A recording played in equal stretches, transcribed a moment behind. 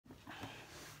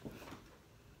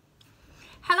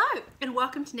and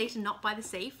welcome to Neat and Not by the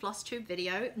Sea Flosstube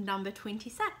video number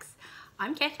 26.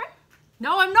 I'm Catherine.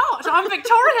 No, I'm not. I'm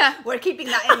Victoria. We're keeping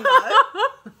that in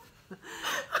though.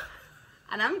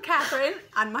 And I'm Catherine,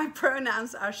 and my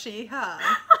pronouns are she, her.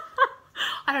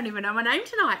 I don't even know my name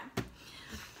tonight.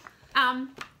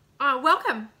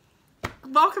 Welcome.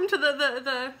 Welcome to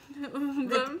the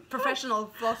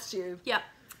professional Flosstube. Yep,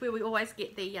 where we always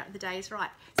get the days right.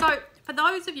 So for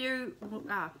those of you,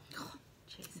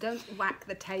 don't whack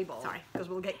the table. Sorry, because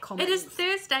we'll get comments. It is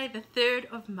Thursday, the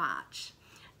 3rd of March.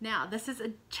 Now this is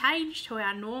a change to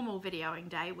our normal videoing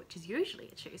day, which is usually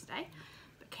a Tuesday.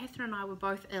 But Catherine and I were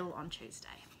both ill on Tuesday.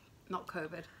 Not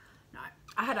COVID. No.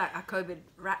 I had a COVID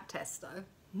rat test though.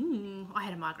 I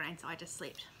had a migraine, so I just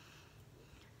slept.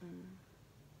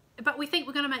 But we think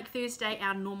we're going to make Thursday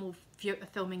our normal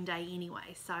filming day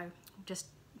anyway, so just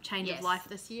change of life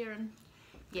this year, and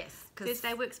yes,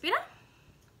 Thursday works better.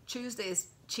 Tuesday is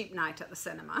cheap night at the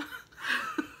cinema.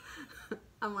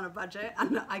 I'm on a budget,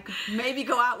 and I could maybe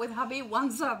go out with hubby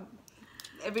once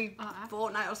every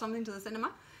fortnight or something to the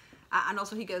cinema. And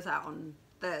also he goes out on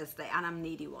Thursday, and I'm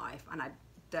needy wife, and I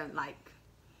don't like...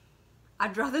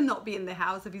 I'd rather not be in the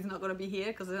house if he's not going to be here,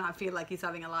 because then I feel like he's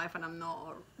having a life and I'm not,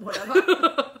 or whatever.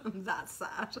 That's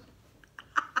sad.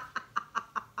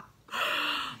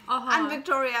 And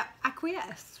Victoria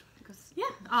acquiesced. Because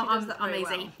I'm easy.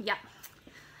 Well. Yeah.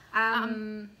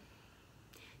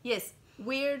 Yes,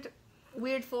 weird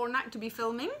fortnight to be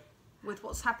filming with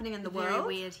what's happening in the world. Very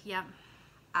weird, yeah.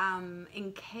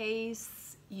 In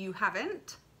case you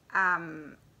haven't,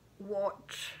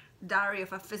 watch Diary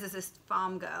of a Physicist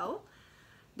Farm Girl.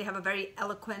 They have a very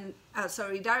eloquent,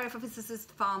 Diary of a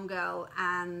Physicist Farm Girl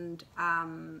and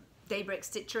Daybreak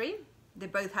Stitchery. They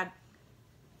both had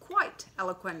quite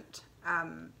eloquent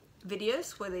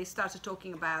videos where they started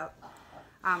talking about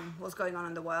what's going on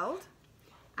in the world.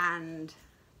 And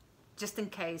just in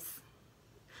case,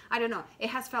 I don't know, it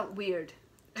has felt weird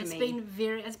to me.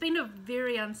 It's been a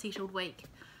very unsettled week.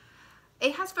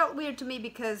 It has felt weird to me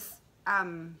because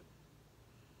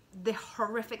the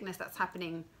horrificness that's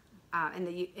happening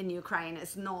in Ukraine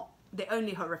is not the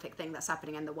only horrific thing that's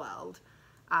happening in the world,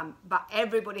 but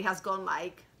everybody has gone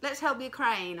like, let's help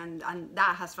Ukraine, and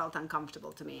that has felt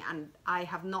uncomfortable to me, and I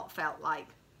have not felt like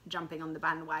jumping on the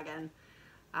bandwagon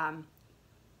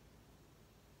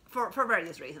for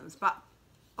various reasons. But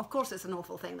of course it's an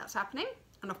awful thing that's happening,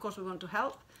 and of course we want to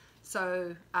help.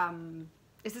 So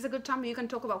is this a good time where you can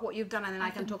talk about what you've done, and then I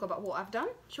can talk about what I've done?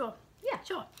 Sure. Yeah.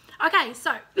 Sure. Okay,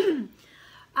 so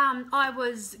I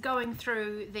was going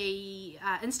through the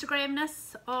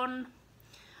Instagramness on,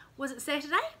 was it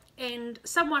Saturday? And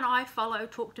someone I follow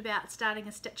talked about starting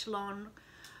a stitch along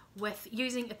with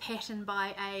using a pattern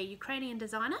by a Ukrainian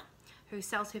designer who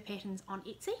sells her patterns on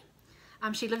Etsy.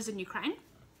 She lives in Ukraine.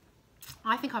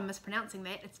 I think I'm mispronouncing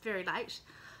that. It's very late.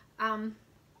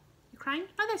 Ukraine?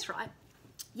 No, that's right.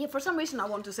 Yeah, for some reason I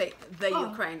want to say the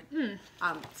Ukraine.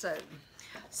 So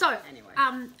anyway.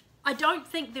 I don't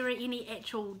think there are any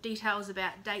actual details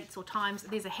about dates or times.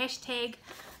 There's a hashtag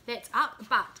that's up,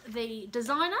 but the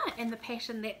designer and the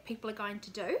pattern that people are going to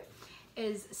do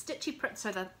is Stitchy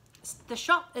Princess. So the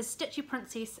shop is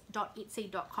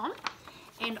stitchyprincess.etsy.com,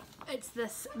 and it's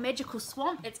this magical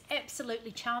swamp. It's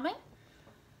absolutely charming.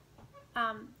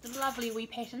 The lovely wee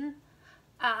pattern.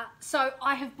 So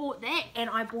I have bought that,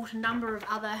 and I bought a number of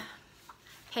other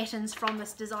patterns from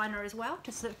this designer as well,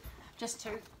 just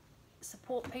to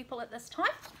support people at this time.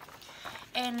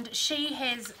 And she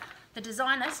has, the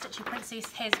designer Stitchy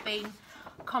Princess, has been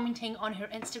commenting on her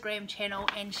Instagram channel,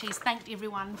 and she's thanked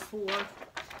everyone for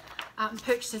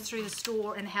purchases through the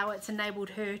store and how it's enabled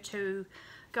her to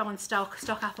go and stock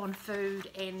up on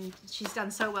food, and she's done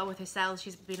so well with her sales.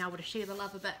 She's been able to share the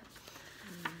love a bit.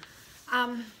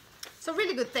 So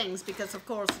really good things, because of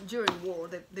course during war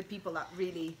the people that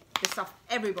really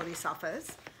everybody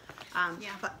suffers,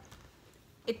 but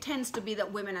it tends to be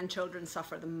that women and children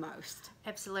suffer the most.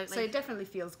 Absolutely. So it definitely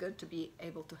feels good to be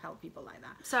able to help people like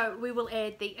that. So we will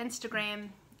add the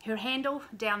Instagram, her handle,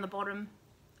 down the bottom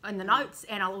in the notes,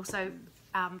 and I'll also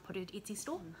put her Etsy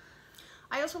store.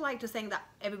 I also like to think that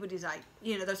everybody's like,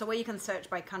 there's a way you can search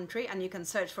by country, and you can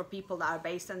search for people that are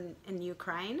based in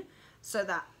Ukraine, so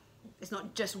that it's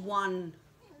not just one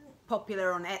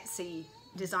popular on Etsy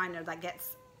designer that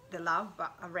gets the love,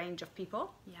 but a range of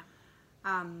people. Yeah.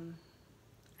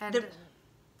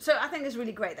 So I think it's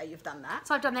really great that you've done that.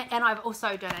 So I've done that, and I've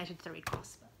also donated to the Red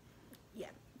Cross. Yeah,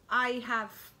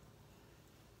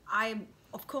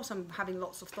 of course I'm having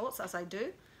lots of thoughts, as I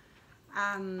do.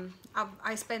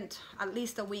 I spent at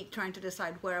least a week trying to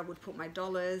decide where I would put my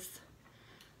dollars,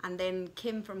 and then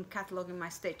Kim from Cataloguing My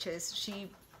Stitches, she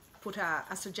put a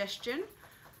suggestion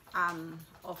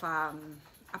of a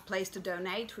place to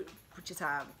donate, which is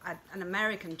an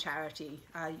American charity,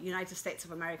 United States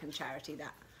of American charity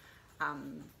that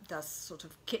does sort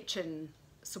of kitchen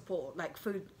support, like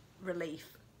food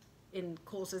relief in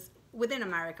causes within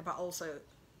America, but also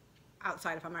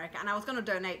outside of America. And I was going to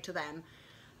donate to them.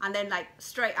 And then like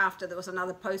straight after there was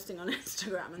another posting on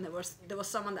Instagram, and there was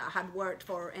someone that had worked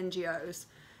for NGOs,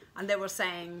 and they were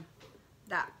saying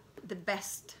that the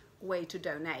best way to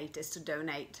donate is to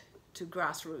donate to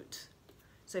grassroots.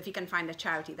 So if you can find a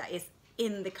charity that is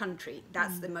in the country,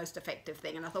 that's the most effective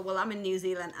thing. And I thought, well, I'm in New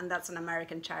Zealand and that's an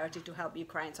American charity to help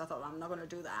Ukraine, so I thought, well, I'm not going to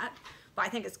do that. But I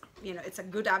think it's, you know, it's a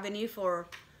good avenue for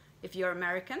if you're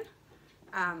American.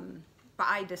 But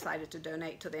I decided to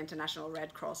donate to the International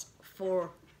Red Cross for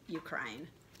Ukraine,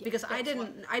 because I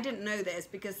didn't know this,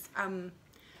 because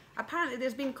apparently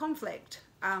there's been conflict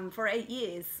for 8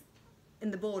 years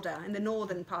in the border, in the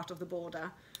northern part of the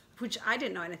border, which I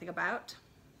didn't know anything about.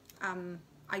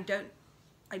 I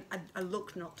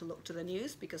look not to look to the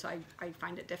news because I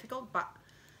find it difficult, but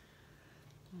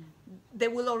they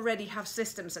will already have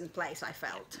systems in place, I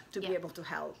felt, to be able to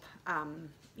help.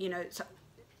 You know, so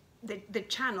the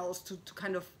channels to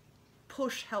kind of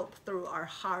push help through are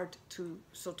hard to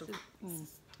sort of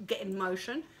get in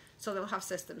motion, so they'll have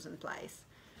systems in place.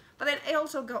 But then it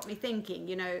also got me thinking,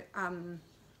 you know,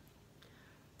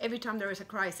 every time there is a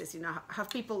crisis, you know, have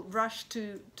people rush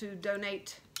to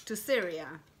donate to Syria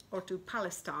or to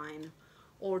Palestine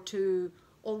or to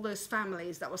all those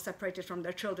families that were separated from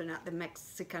their children at the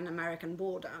Mexican-American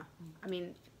border? I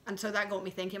mean, and so that got me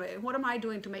thinking about, what am I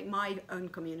doing to make my own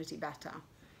community better?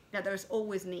 Yeah, there's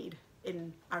always need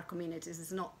in our communities.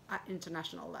 It's not at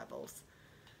international levels.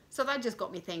 So that just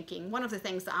got me thinking. One of the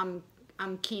things that I'm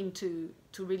keen to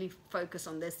really focus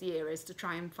on this year is to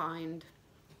try and find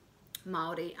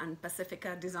Maori and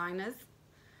Pacifica designers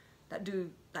that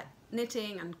do like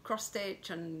knitting and cross stitch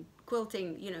and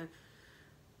quilting, you know,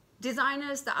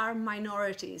 designers that are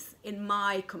minorities in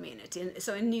my community. And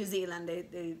so in New Zealand,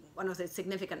 one of the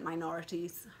significant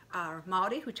minorities are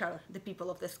Maori, which are the people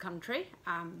of this country,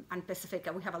 and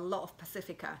Pacifica. We have a lot of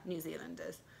Pacifica New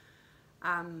Zealanders.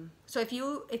 So if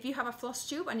you have a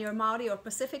Flosstube and you're Maori or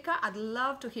Pacifica, I'd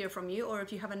love to hear from you. Or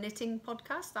if you have a knitting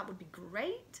podcast, that would be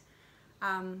great.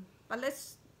 But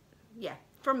let's, yeah,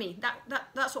 for me,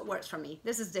 that's what works for me.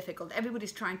 This is difficult.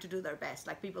 Everybody's trying to do their best.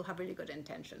 Like, people have really good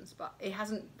intentions, but I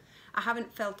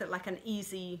haven't felt it like an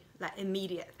easy, like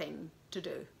immediate thing to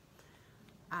do.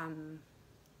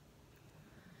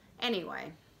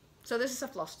 Anyway, so this is a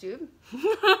Flosstube.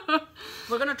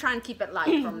 We're going to try and keep it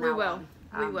light from now on.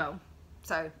 We will.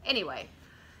 So anyway,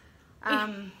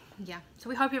 yeah. So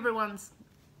we hope everyone's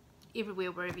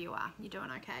everywhere, wherever you are, you're doing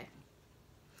okay.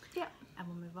 Yeah. And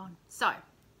we'll move on. So,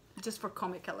 just for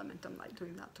comic element, I'm like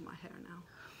doing that to my hair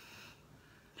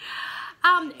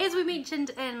now. As we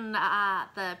mentioned in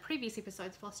the previous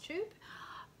episode's Flosstube,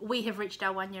 we have reached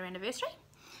our 1 year anniversary.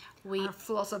 Our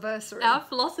Flossiversary. Our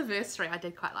Flossiversary. I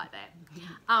did quite like that.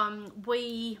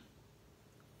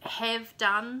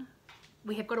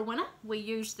 We have got a winner. We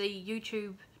used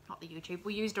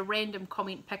we used a random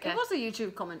comment picker. It was a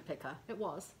YouTube comment picker. It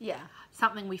was. Yeah.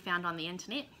 Something we found on the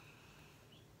internet.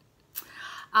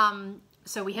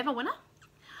 So we have a winner.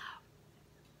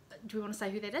 Do we want to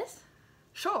say who that is?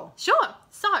 Sure. Sure.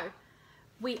 So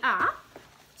we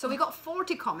got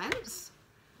 40 comments.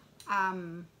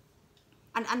 And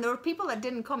there were people that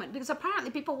didn't comment, because apparently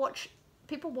people watch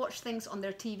things on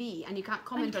their TV and you can't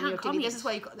comment on your TV. This is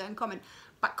why you don't comment.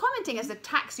 But commenting is the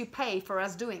tax you pay for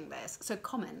us doing this. So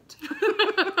comment.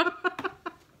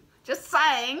 Just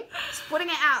saying. Just putting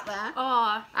it out there.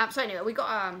 Oh. So anyway, we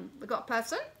got a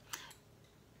person.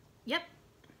 Yep.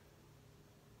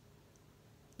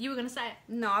 You were going to say it.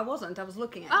 No, I wasn't. I was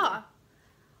looking at you. I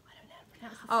don't know how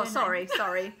to pronounce the surname.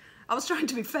 sorry. I was trying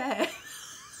to be fair.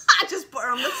 I just put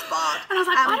her on the spot. And I was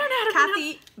like, I don't know how to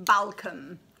Kathy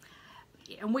Balcom.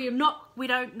 Yeah, and we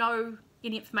don't know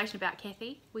any information about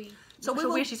Kathy. So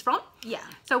where she's from. Yeah.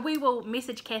 So we will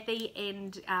message Kathy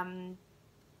and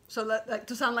so like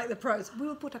to sound like the pros, we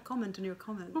will put a comment in your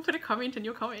comment. We'll put a comment in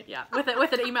your comment, yeah, with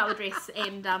an email address,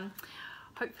 and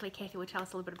hopefully Kathy will tell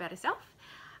us a little bit about herself.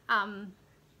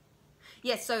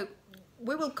 Yes, so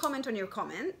we will comment on your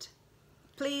comment.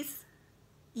 Please,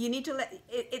 you need to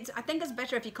I think it's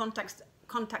better if you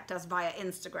contact us via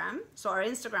Instagram. So our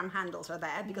Instagram handles are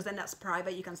there, because then that's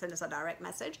private. You can send us a direct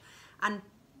message. And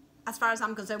as far as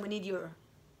I'm concerned, we need your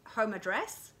home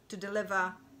address to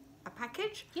deliver a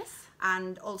package. Yes.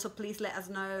 And also please let us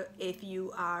know if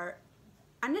you are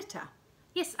a knitter.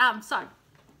 Yes, so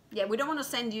Yeah, we don't want to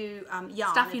send you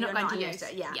yarn Stuff if you're not going to used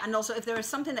use. it. Yeah. Yeah. And also if there is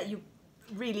something that you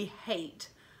really hate,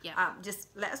 just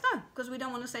let us know, because we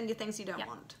don't want to send you things you don't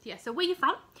want. Yeah, so where you're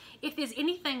from, if there's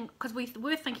anything, because we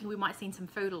were thinking we might send some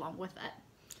food along with it.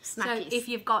 Snackies. So if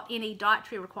you've got any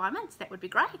dietary requirements, that would be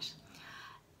great.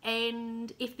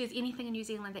 And if there's anything in New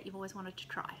Zealand that you've always wanted to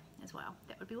try as well,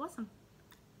 that would be awesome.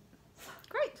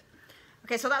 Great.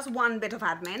 Okay, so that's one bit of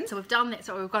admin. So we've done that,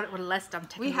 so we've got it with a list. I'm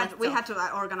ticking We had to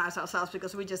like, organise ourselves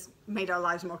because we just made our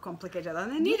lives more complicated than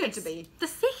they needed to be. The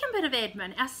second bit of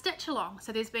admin, our stitch along.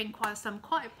 So there's been quite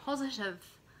positive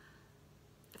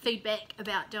feedback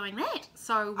about doing that.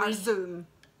 So our Zoom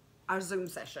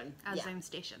session. Our Zoom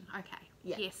station. Okay.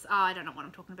 Yeah. Yes. Oh, I don't know what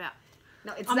I'm talking about.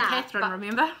 No, it's I'm that, Catherine, but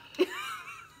remember?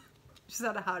 she's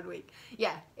had a hard week.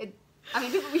 Yeah. I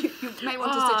mean, you may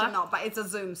want to stitch or not, but it's a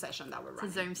Zoom session that we're running.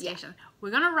 It's a Zoom station. Yeah.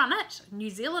 We're going to run it New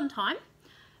Zealand time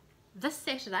this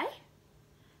Saturday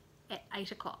at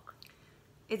 8 o'clock.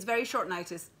 It's very short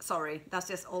notice. Sorry, that's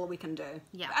just all we can do.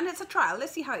 Yeah. And it's a trial.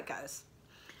 Let's see how it goes.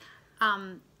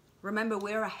 Remember,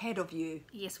 we're ahead of you.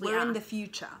 Yes, we are. We're in the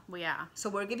future. We are.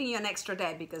 So we're giving you an extra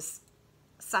day because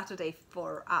Saturday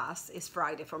for us is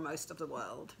Friday for most of the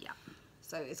world. Yeah.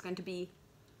 So it's going to be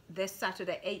this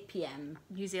Saturday, 8 p.m.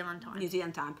 New Zealand time. New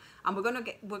Zealand time. And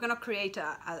we're gonna create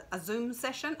a Zoom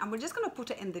session, and we're just gonna put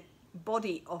it in the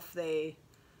body of the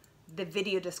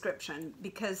video description,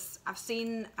 because I've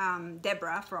seen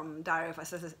Deborah from Diary of a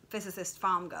Physicist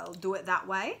Farm Girl do it that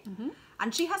way.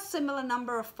 And she has similar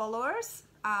number of followers,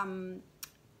 and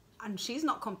she's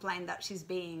not complained that she's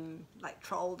being like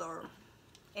trolled or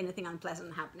anything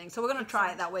unpleasant happening. So we're going to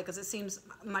try it that way because it seems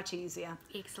much easier.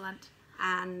 Excellent.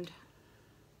 And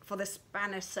for the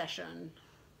Spanish session,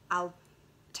 I'll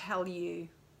tell you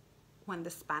when the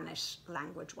Spanish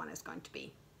language one is going to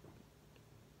be.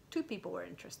 2 people were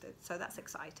interested, so that's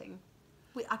exciting.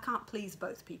 I can't please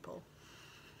both people.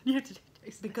 You have to do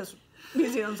because New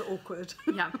Zealand's awkward.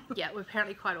 yeah, we're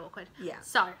apparently quite awkward. Yeah.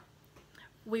 So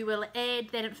we will add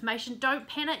that information. Don't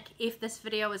panic if this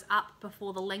video is up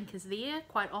before the link is there.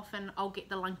 Quite often I'll get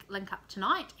the link up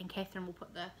tonight, and Catherine will put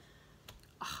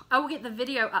I will get the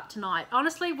video up tonight.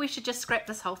 Honestly, we should just scrap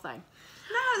this whole thing.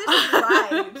 No, this is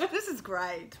great. This is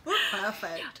great. We're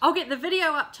perfect. I'll get the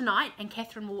video up tonight, and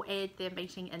Catherine will add their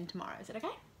meeting in tomorrow. Is that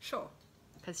okay? Sure.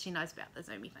 Because she knows about the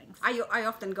Zoomy things. I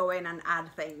often go in and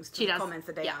add things to the comments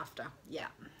the day after. Yeah.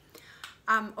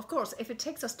 Of course, if it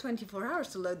takes us 24 hours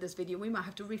to load this video, we might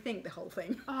have to rethink the whole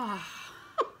thing. Oh,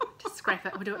 just scrap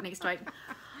it. We'll do it next week.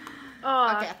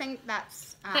 Oh, okay, I think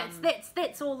that's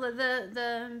all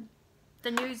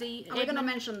the newsy. Are we going to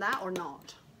mention that or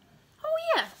not? Oh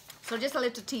yeah. So just a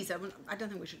little teaser. I don't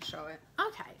think we should show it.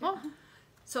 Okay. Well.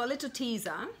 So a little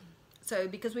teaser. So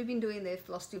because we've been doing the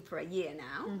Flosstube for a year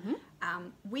now,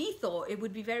 we thought it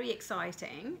would be very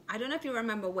exciting. I don't know if you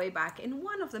remember way back in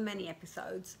one of the many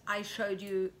episodes, I showed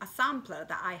you a sampler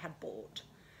that I had bought,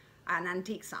 an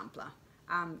antique sampler.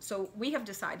 So we have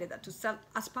decided that to sell,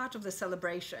 as part of the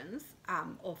celebrations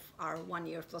of our 1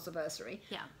 year Flossiversary,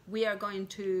 we're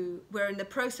in the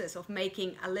process of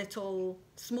making a little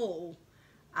small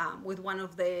with one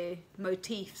of the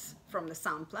motifs from the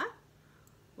sampler.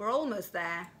 We're almost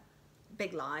there.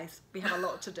 Big lies. We have a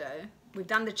lot to do. We've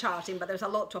done the charting, but there's a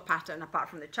lot to a pattern apart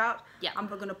from the chart. Yeah.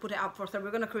 And we're going to put it up so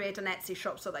we're going to create an Etsy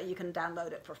shop so that you can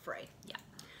download it for free. Yeah.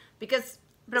 Because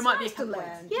but it might be a couple to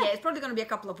learn. Weeks. Yeah, it's probably going to be a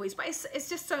couple of weeks, but it's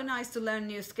just so nice to learn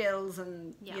new skills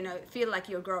and you know, feel like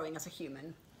you're growing as a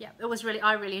human. Yeah, it was really.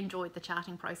 I really enjoyed the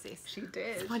charting process. She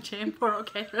did. It's my jam, poor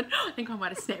old Catherine. I think I might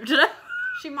have snapped it.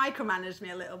 She micromanaged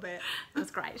me a little bit.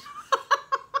 That's great.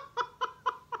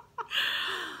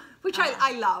 Which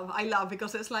I love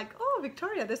because it's like, oh,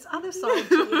 Victoria, this other side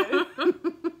to you.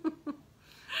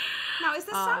 Now, is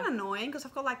the sun annoying? Because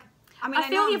I've got like, I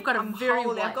feel you've got a very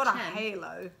holy, I've got a chin.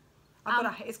 halo. I've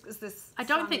got is this I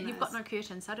don't think you've got no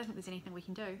curtains, so I don't think there's anything we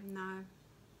can do. No.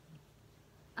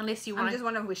 Unless you want I'm just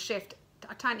wondering if we shift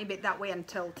a tiny bit that way and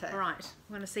tilt it. Right. I'm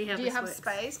going to see how do this you have works.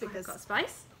 Space? Because I've got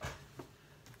space.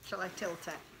 Shall I tilt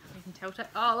it? We can tilt it.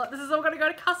 Oh, look, this is all going to go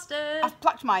to custard. I've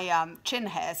plucked my chin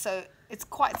hair, so it's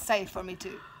quite safe for me to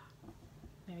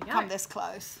there we go. come this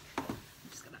close. I'm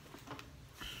just gonna...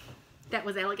 That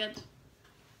was elegant.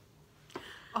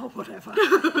 Oh, whatever.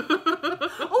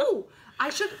 Oh, I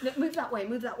should move that way,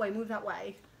 move that way, move that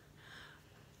way.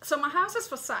 So my house is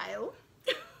for sale,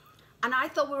 and I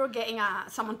thought we were getting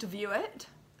someone to view it.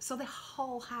 So the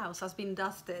whole house has been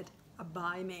dusted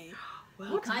by me.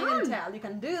 Well you can't even tell. You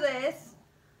can do this,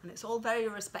 and it's all very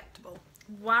respectable.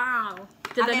 Wow.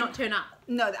 Did they not turn up?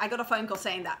 No, I got a phone call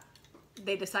saying that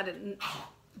they decided,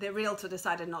 the realtor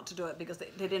decided not to do it because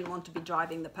they didn't want to be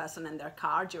driving the person in their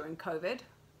car during COVID.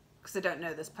 because they don't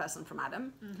know this person from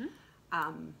Adam.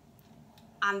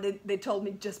 And they told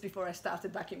me just before I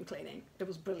started vacuum cleaning. It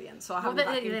was brilliant. So I haven't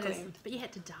vacuum cleaned. But you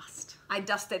had to dust. I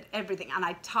dusted everything and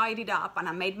I tidied up and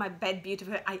I made my bed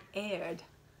beautiful. I aired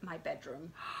my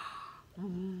bedroom.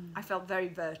 I felt very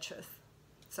virtuous.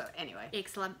 So anyway.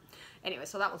 Excellent. Anyway,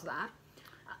 so that was that.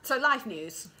 So life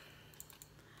news.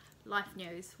 Life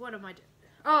news. What am I doing?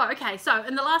 Oh, okay. So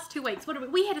in the last 2 weeks,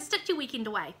 we had a Stitchy weekend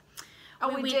away. Oh,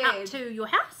 we went did. up to your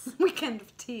house. Weekend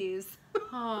of tears.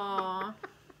 Oh.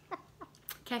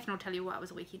 Catherine will tell you why it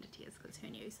was a weekend of tears, because it's her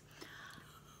news.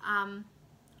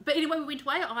 But anyway, we went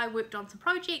away. I worked on some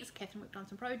projects. Catherine worked on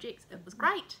some projects. It was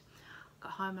great.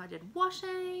 Got home, I did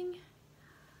washing.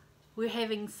 We're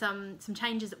having some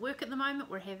changes at work at the moment.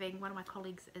 We're having, one of my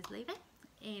colleagues is leaving,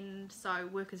 and so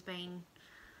work has been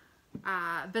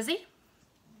busy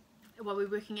while we're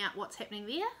working out what's happening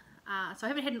there. So I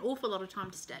haven't had an awful lot of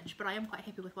time to stitch, but I am quite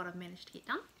happy with what I've managed to get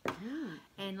done.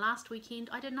 And last weekend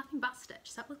I did nothing but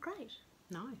stitch, so it was great.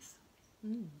 Nice.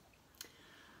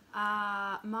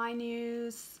 My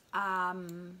news.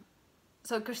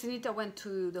 So Christinita went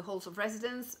to the halls of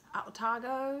residence at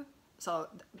Otago. So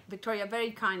Victoria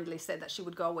very kindly said that she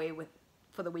would go away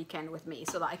for the weekend with me,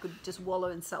 so that I could just wallow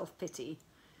in self-pity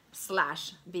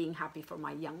 / being happy for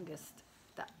my youngest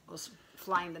that was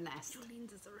flying the nest. Your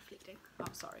lenses are reflecting. Oh,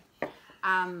 sorry.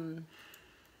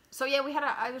 So yeah,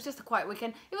 it was just a quiet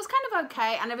weekend. It was kind of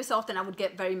okay, and every so often I would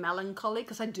get very melancholy,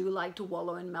 because I do like to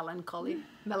wallow in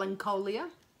melancholia,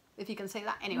 if you can say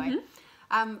that. Anyway,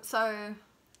 so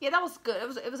yeah, that was good.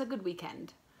 It was a good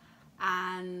weekend.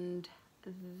 And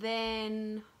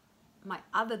then my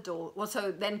other daughter, well,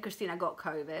 so then Christina got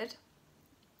COVID,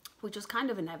 which was kind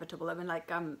of inevitable. I mean,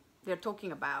 like, they're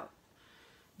talking about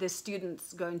the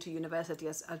students going to university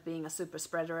as being a super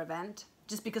spreader event,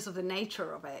 just because of the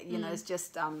nature of it. You know, it's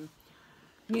just,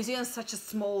 New Zealand's such a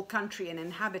small country in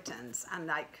inhabitants, and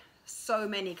like so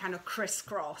many kind of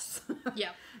crisscross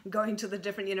going to the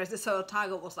different universities. So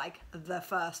Otago was like the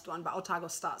first one, but Otago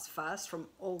starts first from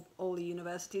all the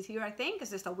universities here, I think.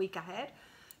 It's just a week ahead.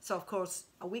 So of course,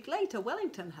 a week later,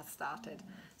 Wellington has started.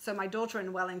 So my daughter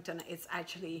in Wellington,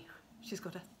 she's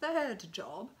got a third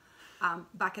job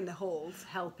back in the halls,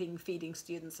 helping feeding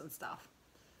students and stuff.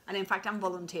 And in fact, I'm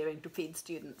volunteering to feed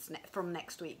students from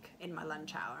next week in my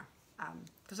lunch hour.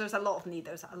 Because there's a lot of need,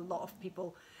 there's a lot of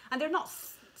people, and they're not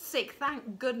sick,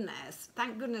 thank goodness.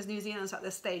 Thank goodness New Zealand's at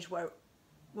this stage where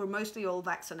we're mostly all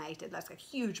vaccinated. Like a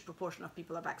huge proportion of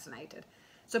people are vaccinated.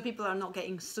 So people are not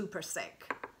getting super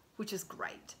sick, which is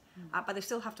great. But they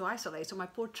still have to isolate. So my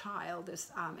poor child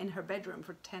is in her bedroom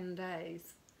for 10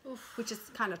 days, which is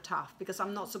kind of tough, because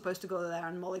I'm not supposed to go there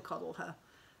and mollycoddle her,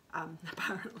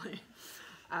 apparently.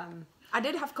 I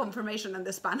did have confirmation in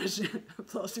the Spanish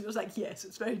Flosstube. It was like, yes,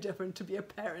 it's very different to be a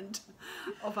parent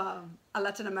of a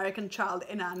Latin American child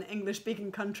in an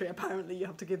English-speaking country. Apparently, you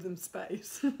have to give them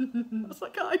space. I was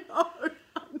like, I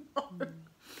know.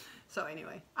 So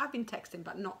anyway, I've been texting,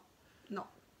 but not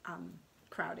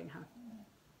crowding her.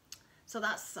 So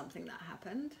that's something that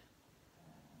happened.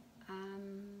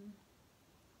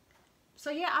 So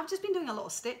yeah, I've just been doing a lot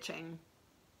of stitching.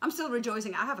 I'm still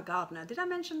rejoicing. I have a gardener. Did I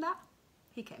mention that?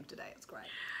 He came today. It's great.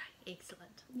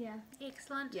 Excellent. Yeah.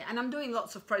 Excellent. Yeah, and I'm doing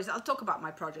lots of projects. I'll talk about my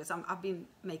projects. I've been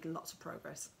making lots of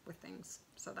progress with things.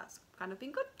 So that's kind of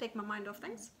been good. Take my mind off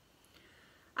things.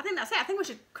 I think that's it. I think we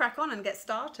should crack on and get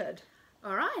started.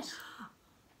 All right.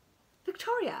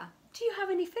 Victoria, do you have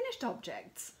any finished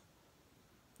objects?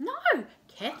 No.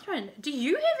 Catherine, do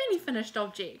you have any finished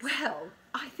objects? Well,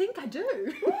 I think I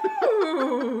do.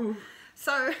 Ooh.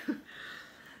 So,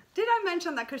 did I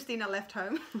mention that Christina left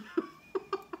home?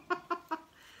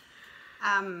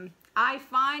 I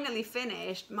finally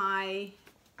finished my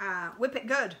Whip It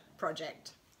Good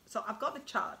project. So I've got the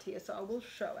chart here, so I will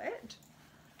show it.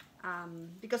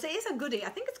 Because it is a goodie. I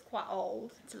think it's quite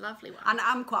old. It's a lovely one. And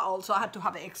I'm quite old, so I had to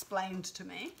have it explained to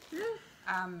me.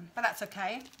 But that's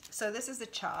okay. So this is the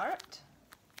chart.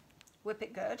 Whip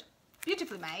It Good.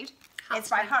 Beautifully made. It's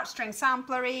by Heartstring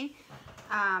Samplery.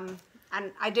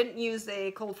 And I didn't use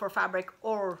the called for fabric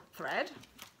or thread.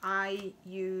 I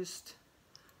used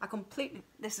a completely...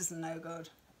 This is no good.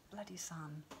 Bloody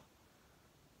sun.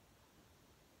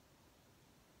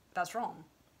 That's wrong.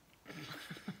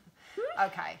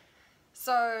 Okay.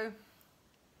 So,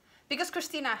 because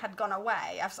Christina had gone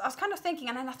away, I was kind of thinking,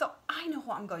 and then I thought, I know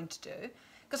what I'm going to do.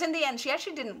 Because in the end, she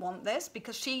actually didn't want this,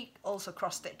 because she also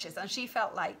cross stitches, and she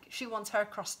felt like she wants her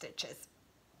cross stitches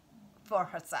for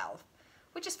herself,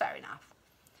 which is fair enough.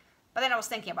 But then I was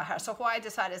thinking about her, so what I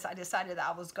decided is that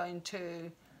I was going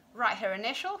to write her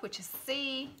initial, which is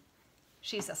C.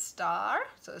 She's a star,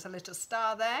 so there's a little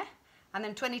star there. And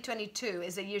then 2022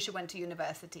 is the year she went to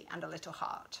university, and a little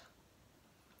heart.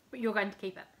 But you're going to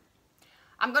keep it.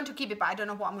 I'm going to keep it, but I don't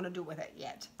know what I'm going to do with it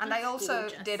yet. And That's I also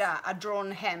gorgeous. did a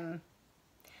drawn hem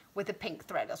with a pink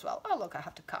thread as well. Oh, look, I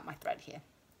have to cut my thread here.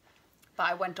 But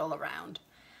I went all around.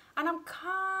 And I'm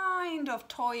kind of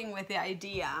toying with the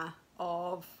idea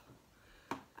of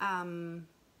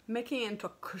making it into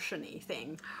a cushiony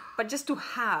thing. But just to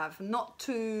have, not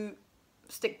to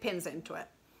stick pins into it.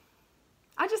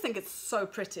 I just think it's so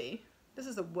pretty. This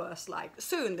is the worst, like,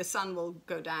 soon the sun will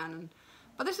go down.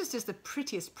 But this is just the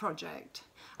prettiest project.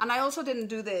 And I also didn't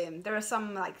do there are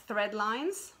some like thread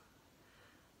lines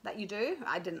that you do.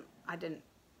 I didn't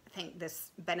think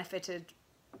this benefited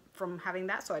from having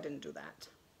that, so I didn't do that.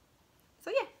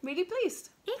 So yeah, really pleased.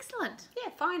 Excellent.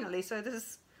 Yeah, finally. So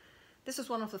this is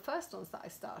one of the first ones that I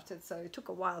started, so it took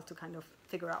a while to kind of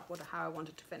figure out how I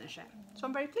wanted to finish it. So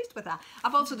I'm very pleased with that.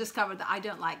 I've also discovered that I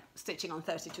don't like stitching on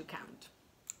 32 count.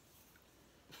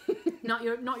 Not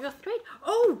your thread.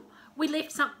 Oh, we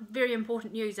left some very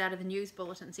important news out of the news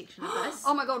bulletin section of this.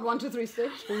 Oh my god, 1, 2, 3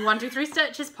 Stitch. 1, 2, 3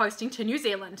 Stitch is posting to New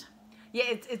Zealand. Yeah,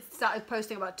 it started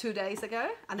posting about 2 days ago,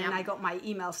 and then Yep. I got my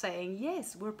email saying,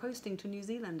 yes, we're posting to New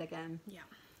Zealand again. Yeah.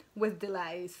 With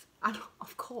delays. And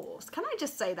of course, can I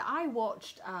just say that I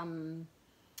watched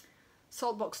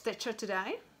Saltbox Stitcher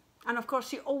today, and of course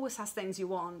she always has things you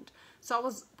want. So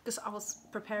because I was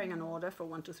preparing an order for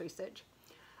 1, 2, 3 Stitch,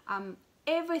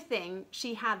 everything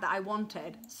she had that I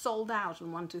wanted sold out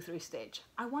on 1, 2, 3 Stitch.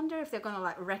 I wonder if they're going to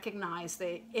like recognize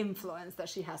the influence that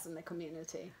she has in the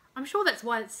community. I'm sure that's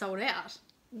why it's sold out.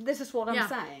 This is what I'm Yeah.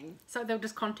 saying. So they'll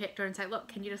just contact her and say, look,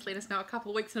 can you just let us know a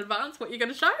couple of weeks in advance what you're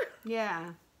going to show?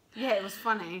 Yeah. Yeah, it was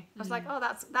funny. I was like, oh,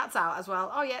 that's out as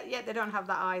well. Oh, yeah, they don't have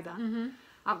that either.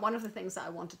 One of the things that I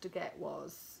wanted to get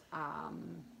was,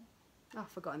 I've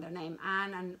forgotten their name,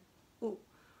 Anne and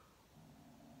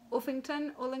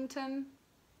Ullington.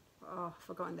 Oh, I've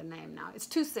forgotten the name now. It's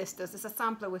 2 sisters. It's a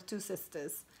sampler with 2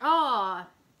 sisters. Oh,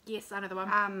 yes, I know the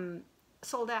one.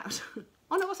 Sold out.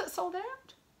 Oh, no, was it sold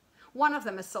out? One of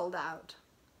them is sold out.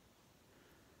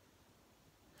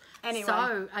 Anyway.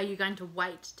 So, are you going to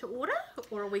wait to order,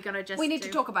 or are we going to just We need to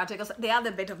talk about it, because the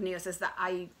other bit of news is that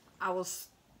I was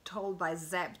told by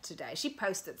Zeb today. She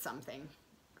posted something.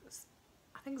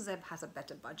 I think Zeb has a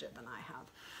better budget than I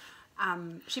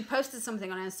have. She posted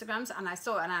something on Instagram, and I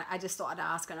saw it, and I just thought I'd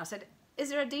ask her. And I said, is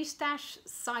there a D-Stash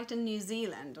site in New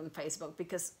Zealand on Facebook?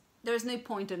 Because there is no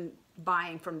point in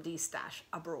buying from D-Stash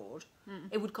abroad.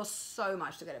 It would cost so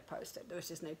much to get it posted. There was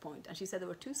just no point. And she said there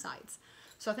were 2 sites.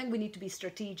 So I think we need to be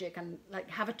strategic and like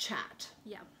have a chat.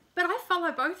 Yeah. But I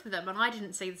follow both of them, and I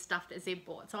didn't see the stuff that Zeb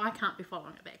bought, so I can't be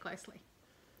following it that closely.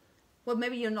 Well,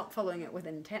 maybe you're not following it with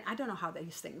intent. I don't know how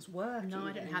these things work. No, I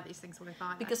even. don't know how these things work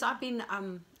either. Because I've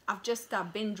just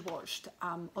binge watched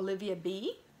Olivia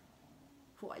B,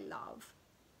 who I love.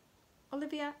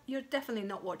 Olivia, you're definitely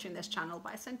not watching this channel,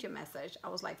 but I sent you a message. I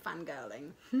was like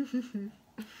fangirling.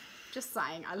 Just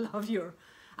saying, I love you.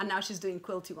 And now she's doing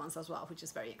quilty ones as well, which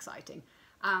is very exciting.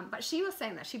 But she was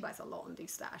saying that she buys a lot on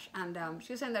D-Stash, and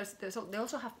she was saying they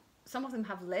also have, some of them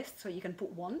have lists where you can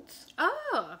put wants.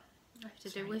 Oh, I have to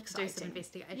It's do very some exciting.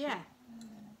 investigation. Yeah.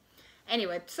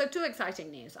 Anyway, so 2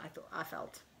 exciting news. I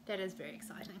felt. That is very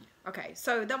exciting. Okay,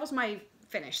 so that was my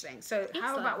finished thing. So how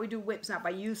Excellent. about we do whips now?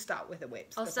 But you start with the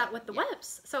whips. I'll 'cause start with the yeah.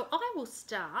 whips. So I will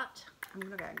start. I'm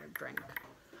gonna go and get a drink.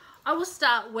 I will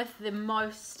start with the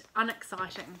most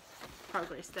unexciting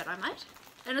progress that I made.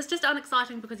 And it's just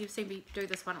unexciting because you've seen me do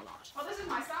this one a lot. Oh, this is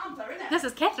my sampler, isn't it? This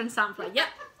is Catherine's sampler, yep.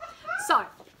 So,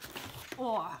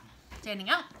 standing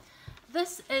up.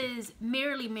 This is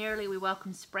Merrily, Merrily We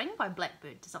Welcome Spring by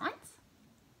Blackbird Designs.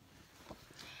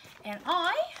 And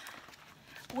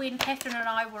when Catherine and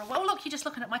I were, well, look, you're just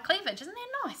looking at my cleavage. Isn't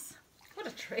that nice? What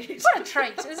a treat. What a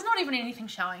treat. There's not even anything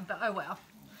showing, but oh well.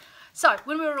 So,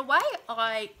 when we were away,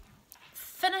 I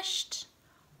finished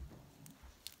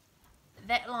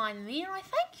that line there, I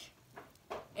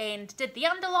think, and did the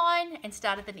underline and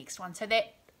started the next one. So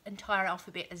that entire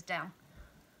alphabet is down.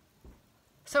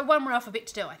 So one more alphabet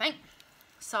to do, I think.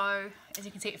 So, as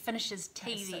you can see, it finishes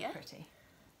T That's there. so pretty.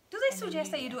 Do they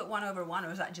suggest that you do it 1 over 1,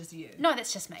 or is that just you? No,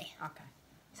 that's just me. Okay.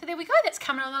 So there we go. That's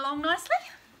coming along nicely.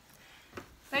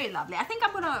 Very lovely. I think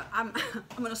I'm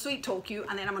gonna sweet talk you,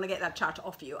 and then I'm gonna get that chart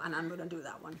off you, and I'm gonna do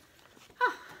that one.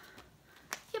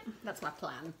 Yep. That's my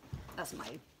plan. That's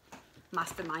my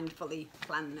mastermindfully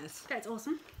planness. That's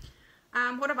awesome.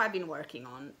 What have I been working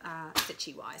on,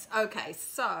 stitchy wise? Okay,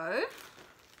 so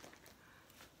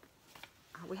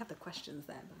we have the questions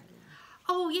there, by the way.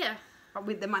 Oh yeah.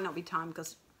 But there might not be time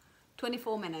because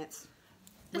 24 minutes.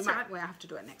 That's we all right. have to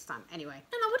do it next time. Anyway,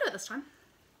 No, we'll do it this time.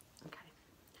 okay.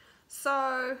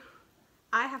 So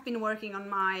I have been working on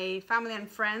my family and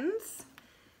friends.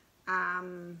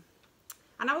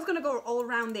 And I was going to go all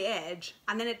around the edge,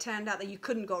 and then it turned out that you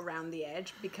couldn't go around the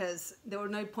edge because there were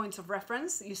no points of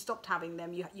reference. You stopped having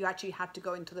them. You actually had to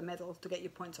go into the middle to get your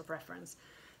points of reference.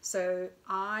 So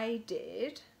I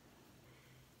did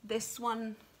this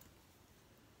one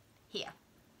here.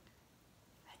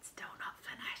 It's still not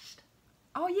finished.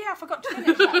 Oh yeah, I forgot to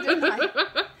finish that, didn't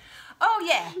I? Oh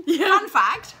yeah.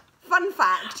 Fun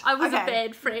fact. I was a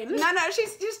bad friend. No,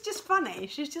 she's just funny.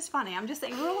 She's just funny. I'm just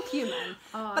saying we're all human.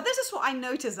 Oh. But this is what I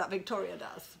noticed that Victoria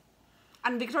does.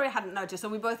 And Victoria hadn't noticed,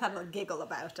 and we both had a giggle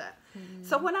about it.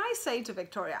 So when I say to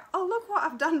Victoria, oh, look what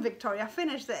I've done, Victoria,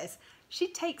 finish this. She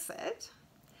takes it.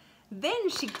 Then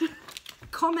she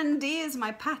commandeers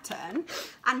my pattern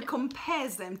and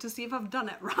compares them to see if I've done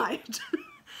it right.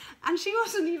 And she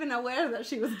wasn't even aware that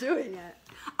she was doing it.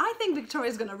 I think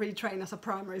Victoria's going to retrain as a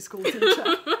primary school teacher.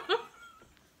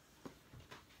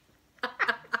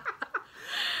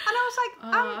 And I was like,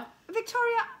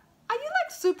 Victoria, are you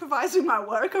like supervising my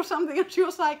work or something? And she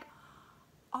was like,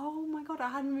 oh my God, I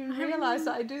hadn't even realised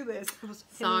that I do this. It was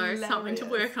hilarious. Something to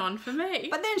work on for me.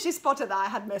 But then she spotted that I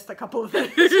had missed a couple of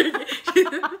things.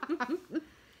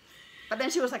 But then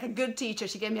she was like a good teacher.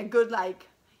 She gave me a good, like,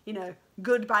 you know,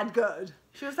 good, bad, good.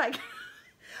 She was like,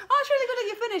 oh, it's really good that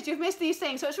you finished. You've missed these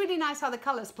things. So it's really nice how the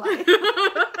colours play.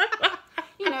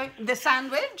 You know, the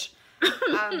sandwich.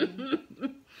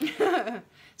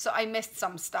 So I missed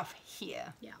some stuff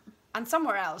here. Yeah. And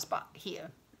somewhere else, but here.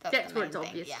 That's where it's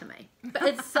obvious to me. But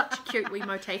it's such a cute wee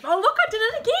motif. Oh, look, I did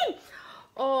it again.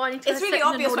 Oh, I need to It's really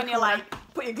obvious when you're like,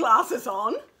 put your glasses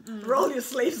on, roll your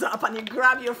sleeves up, and you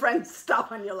grab your friend's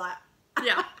stuff, and you're like...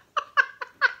 Yeah.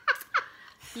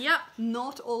 Yep.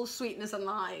 Not all sweetness and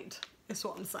light, is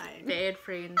what I'm saying. Bad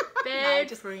friend. Bad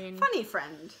just friend. Funny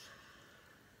friend.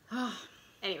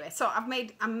 Anyway, so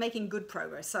I'm making good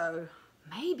progress, so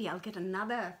maybe I'll get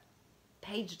another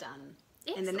page done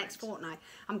in the next fortnight.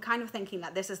 I'm kind of thinking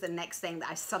that this is the next thing that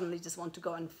I suddenly just want to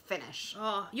go and finish.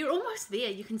 Oh, you're almost there.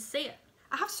 You can see it.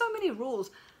 I have so many rules.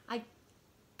 I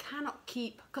cannot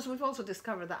keep, because we've also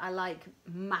discovered that I like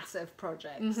massive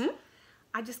projects.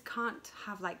 I just can't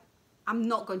have like, I'm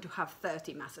not going to have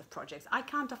 30 massive projects. I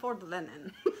can't afford the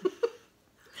linen.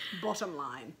 Bottom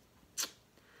line.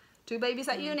 2 babies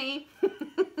at uni.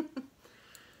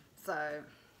 So,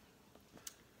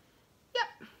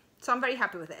 yep. So I'm very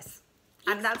happy with this.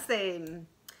 Yes. And that's the,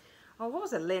 oh, what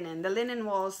was the linen? The linen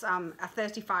was a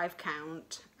 35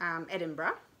 count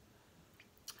Edinburgh.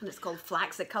 And it's called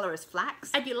flax. The colour is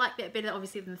flax. And you like that better,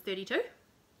 obviously, than the 32?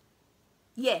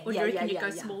 Yeah, or do you reckon you'd go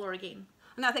smaller again?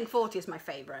 No, I think 40 is my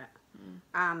favourite.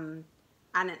 And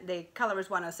the colour is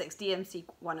 106, DMC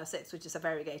 106, which is a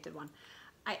variegated one.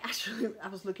 I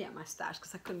was looking at my stash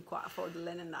because I couldn't quite afford the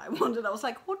linen that I wanted. I was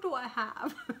like, what do I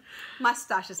have? My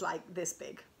stash is like this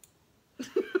big.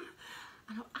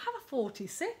 And I have a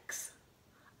 46.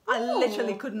 I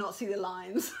literally could not see the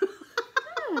lines.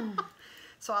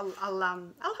 So I'll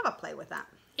have a play with that.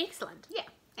 Excellent. Yeah.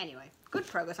 Anyway, good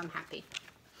progress. I'm happy.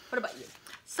 What about you?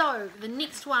 So the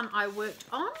next one I worked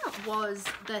on was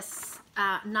this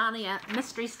Narnia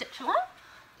mystery stitch along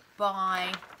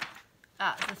by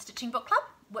the Stitching Book Club,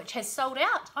 which has sold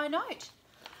out, I note.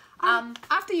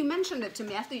 After you mentioned it to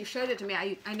me, after you showed it to me,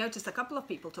 I noticed a couple of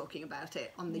people talking about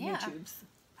it on the YouTubes.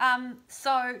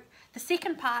 So the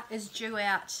second part is due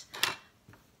out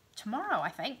tomorrow, I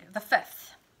think, the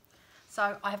 5th.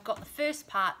 So I have got the first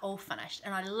part all finished,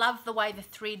 and I love the way the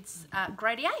threads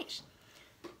gradiate.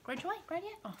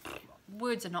 Gradiate? Oh,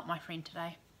 words are not my friend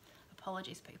today.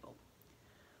 Apologies, people.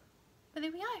 But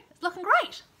there we go. It's looking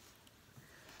great.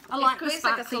 I like the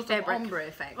sparkly like fabric. Ombre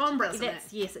effect. Ombre,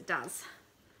 yes, it does.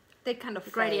 They kind of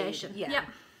gradation. Yeah. Yep.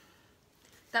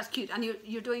 That's cute. And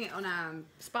you're doing it on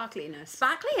sparkliness.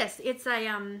 Sparkly, yes. It's a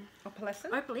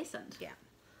opalescent. Opalescent. Yeah.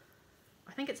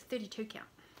 I think it's a 32 count.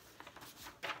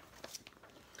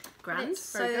 Grand.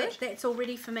 So that's all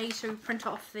ready for me to print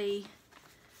off the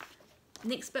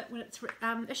next bit when it's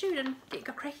issued and get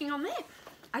cracking on that.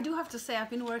 I do have to say I've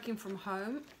been working from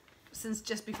home since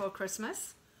just before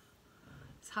Christmas.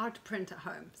 It's hard to print at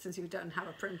home since you don't have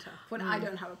a printer. When I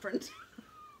don't have a printer.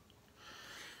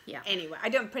 Yeah. Anyway, I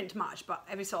don't print much, but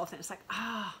every so often it's like,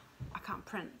 I can't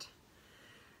print.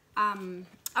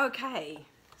 Okay,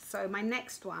 so my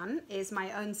next one is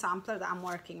my own sampler that I'm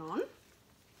working on.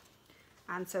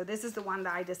 And so this is the one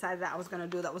that I decided that I was going to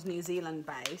do that was New Zealand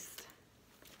based.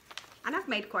 And I've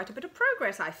made quite a bit of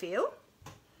progress, I feel.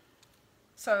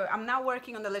 So I'm now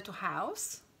working on the little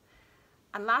house.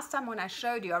 And last time when I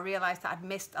showed you, I realized that I'd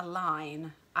missed a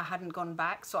line. I hadn't gone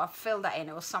back, so I filled that in.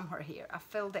 It was somewhere here. I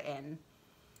filled it in.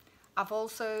 I've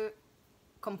also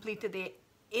completed the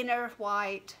inner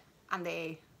white and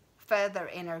the further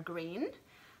inner green,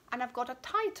 and I've got a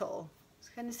title. So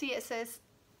can you see it says,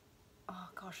 oh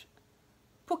gosh,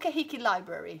 Pukehiki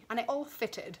Library, and it all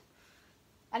fitted.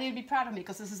 And you'd be proud of me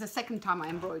because this is the second time I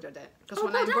embroidered it. Because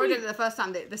when I embroidered it the first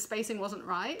time, the spacing wasn't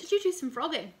right. Did you do some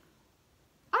frogging?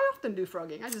 I often do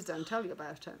frogging, I just don't tell you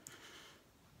about it.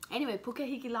 Anyway,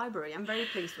 Pukehiki Library, I'm very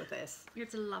pleased with this.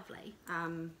 It's lovely.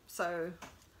 So,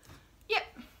 yeah,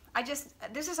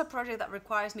 this is a project that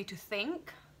requires me to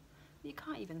think. You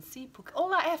can't even see all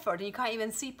that effort and you can't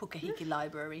even see Pukehiki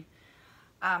Library.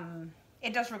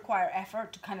 It does require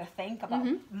effort to kind of think about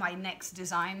my next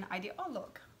design idea. Oh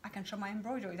look, I can show my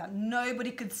embroidery that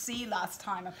nobody could see last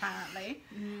time apparently.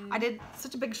 I did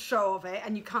such a big show of it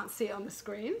and you can't see it on the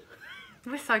screen.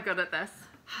 We're so good at this.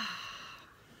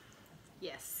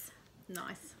 Yes.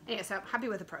 Nice. Yeah, so I'm happy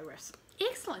with the progress.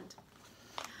 Excellent.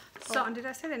 So, and did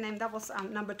I say the name? That was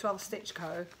number 12 Stitch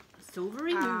Co.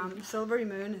 Silvery Moon. Silvery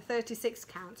Moon, 36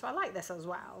 count. So I like this as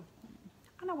well.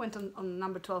 And I went on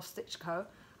number 12 Stitch Co.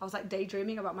 I was like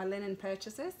daydreaming about my linen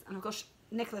purchases. And of course,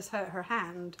 Nicholas hurt her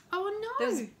hand. Oh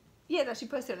no. Yeah, that she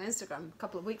posted on Instagram a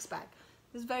couple of weeks back.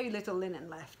 There's very little linen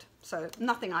left. So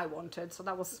nothing I wanted. So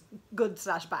that was good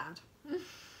 / bad.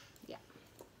 Yeah.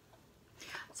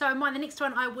 So the next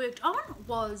one I worked on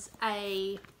was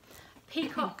a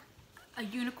peacock, a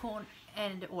unicorn,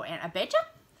 and a badger,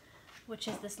 which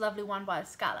is this lovely one by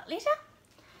Scarlet Letter.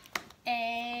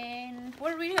 And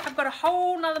what did we do? I've got a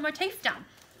whole nother motif done.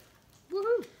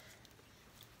 Woohoo!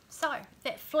 So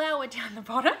that flower down the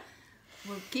bottom.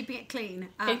 We're keeping it clean.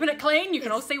 Keeping it clean. You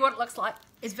can all see what it looks like.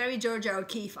 It's very Georgia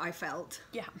O'Keeffe, I felt.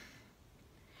 Yeah.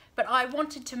 But I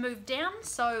wanted to move down,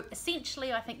 so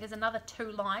essentially I think there's another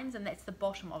 2 lines, and that's the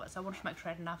bottom of it. So I wanted to make sure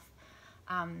I had enough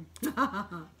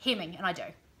hemming, and I do.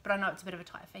 But I know it's a bit of a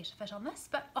tight fit on this,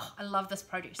 but oh, I love this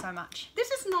project so much.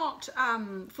 This is not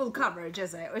full coverage,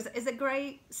 is it? Or is it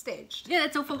grey stitched? Yeah,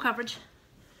 it's all full coverage.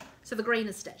 So the green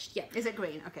is stitched, yeah. Is it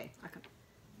green? Okay,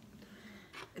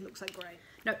 it looks like grey.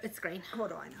 No, it's green. What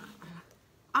do I know?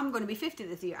 I'm going to be 50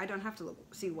 this year. I don't have to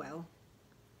see well.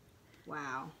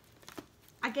 Wow.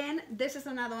 Again, this is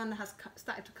another one that has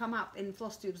started to come up in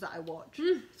Flosstubes that I watch.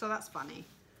 So that's funny.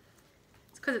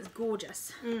 It's because it's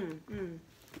gorgeous.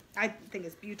 I think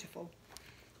it's beautiful.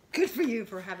 Good for you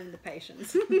for having the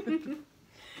patience.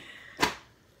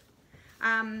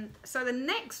 So the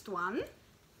next one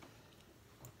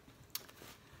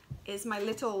is my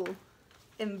little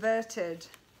inverted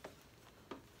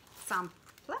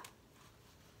sampler.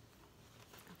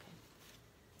 Okay,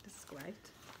 this is great.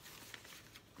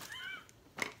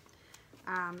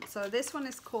 So this one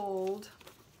is called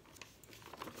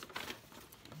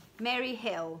Mary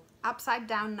Hill, Upside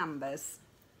Down Numbers.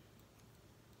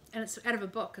 And it's out of a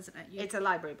book, isn't it? It's a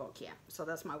library book, yeah. So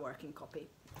that's my working copy.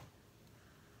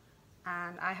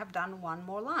 And I have done 1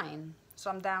 more line. So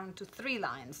I'm down to 3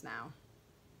 lines now.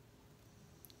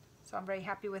 So I'm very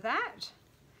happy with that.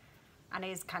 And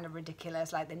it's kind of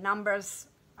ridiculous, like the numbers,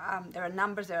 there are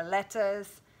numbers, there are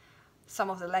letters. Some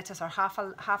of the letters are half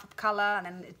a colour and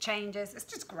then it changes. It's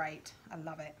just great. I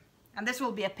love it. And this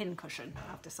will be a pin cushion,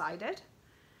 I've decided.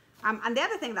 And the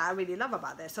other thing that I really love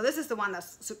about this, so this is the one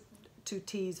that's to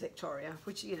tease Victoria,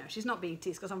 which, you know, she's not being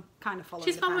teased because I'm kind of following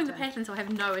the pattern. She's following the pattern, so I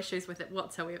have no issues with it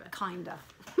whatsoever. Kinda.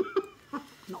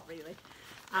 Not really.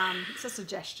 It's a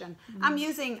suggestion. I'm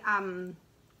using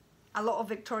a lot of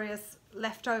Victoria's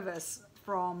leftovers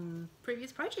from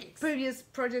previous projects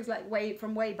like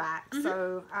way back.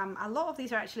 So a lot of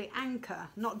these are actually Anchor,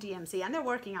 not DMC, and they're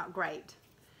working out great.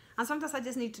 And sometimes I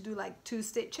just need to do like 2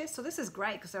 stitches, so this is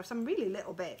great because there are some really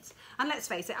little bits. And let's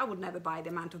face it, I would never buy the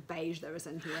amount of beige there is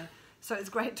in here, so it's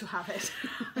great to have it.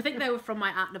 I think they were from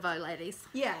my Art Nouveau ladies.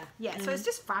 Yeah. So it's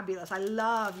just fabulous. I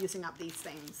love using up these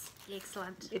things.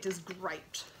 Excellent. It is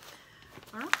great.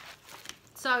 All right.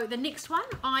 So the next one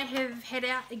I have had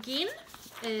out again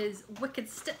is Wicked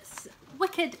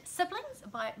Siblings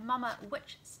by Mama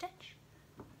Witch Stitch.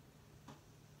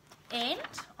 And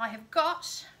I have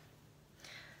got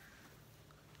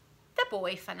the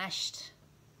boy finished,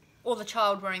 or the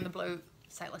child wearing the blue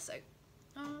sailor suit.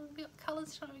 Oh, the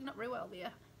colours showing not real well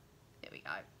there. There we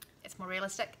go. It's more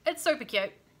realistic. It's super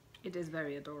cute. It is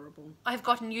very adorable. I've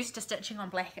gotten used to stitching on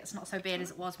black. It's not so bad as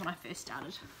it was when I first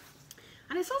started.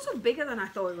 And it's also bigger than I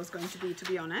thought it was going to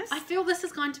be honest. I feel this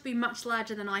is going to be much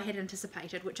larger than I had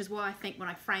anticipated, which is why I think when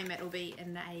I frame it, it'll be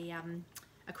in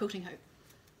a quilting hoop.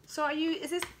 So it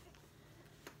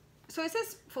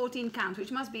says 14 count,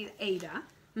 which must be Ada.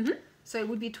 So it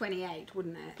would be 28,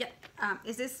 wouldn't it? Yep.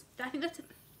 Is this? I think that's a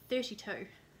 32.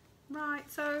 Right,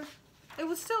 so it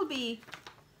would still be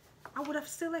I would have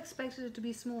still expected it to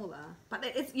be smaller, but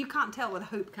it's, you can't tell with a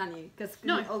hoop, can you? Because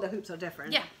all the hoops are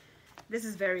different. Yeah. This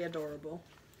is very adorable.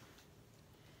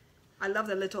 I love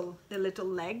the little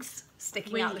legs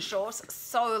sticking out the shorts.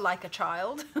 So like a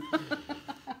child.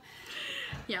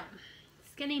 Yeah.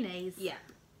 Skinny knees. Yeah.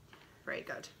 Very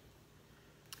good.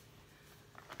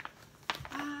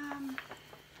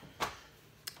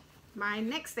 My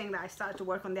next thing that I started to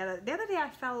work on the other day, I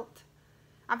felt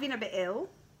I've been a bit ill.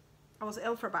 I was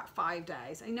ill for about 5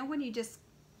 days. And you know when you just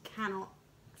cannot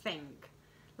think,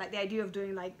 like the idea of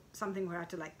doing like something where I had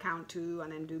to like count 2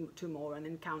 and then do 2 more and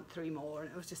then count 3 more,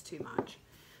 and it was just too much.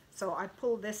 So I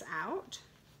pulled this out,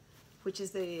 which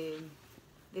is the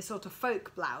sort of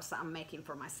folk blouse that I'm making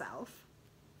for myself.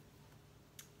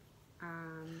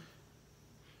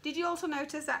 Did you also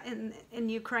notice that in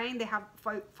Ukraine they have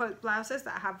folk blouses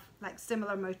that have like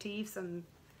similar motifs and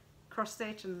cross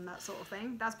stitch and that sort of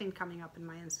thing? That's been coming up in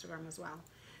my Instagram as well.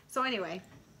 So anyway,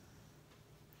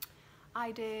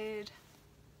 I did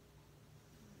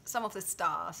some of the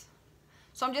stars.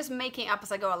 So I'm just making up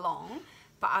as I go along,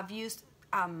 but I've used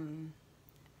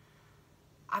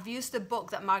the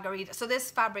book that Margarida, so this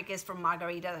fabric is from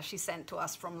Margarida that she sent to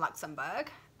us from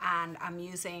Luxembourg, and I'm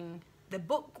using the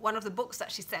book, one of the books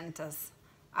that she sent us.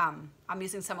 I'm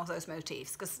using some of those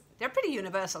motifs because they're pretty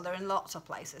universal. They're in lots of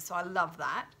places, so I love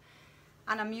that.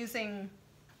 And I'm using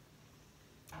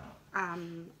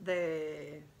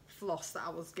the floss that I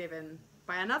was given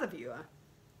by another viewer,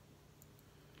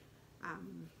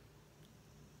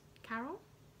 Carole?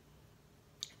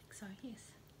 I think so,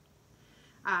 yes.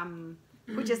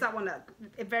 Which is that one that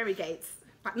it variegates,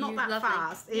 but not that Lovely.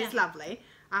 fast. It's lovely.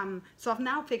 So I've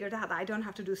now figured out that I don't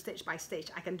have to do stitch by stitch.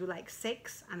 I can do like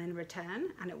 6 and then return,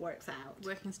 and it works out.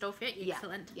 Working still fit,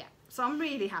 excellent. Yeah. So I'm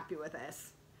really happy with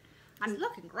this. And it's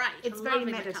looking great. It's I'm very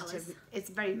loving the meditative. colours. It's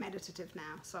very meditative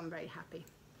now, so I'm very happy.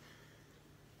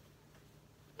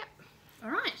 Yep.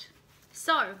 All right.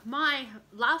 So my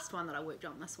last one that I worked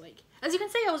on this week. As you can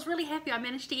see, I was really happy. I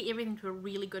managed to get everything to a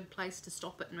really good place to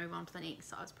stop it and move on to the next,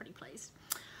 so I was pretty pleased.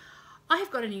 I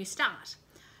have got a new start.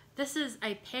 This is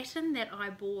a pattern that I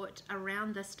bought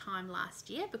around this time last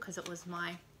year because it was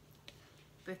my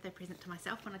birthday present to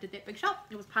myself when I did that big shop.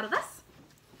 It was part of this.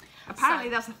 Apparently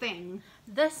that's a thing.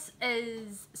 This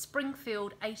is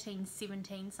Springfield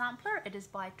 1817 sampler. It is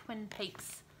by Twin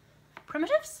Peaks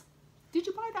Primitives. Did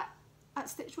you buy that at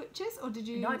Stitch Witches, or did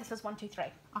you? No, this is 1, 2, 3.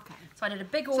 Okay. So I did a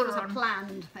big So order it was a on.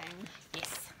 planned thing.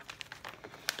 Yes.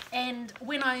 And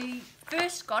when I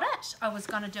first got it, I was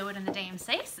going to do it in the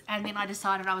DMCs, and then I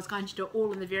decided I was going to do it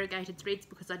all in the variegated threads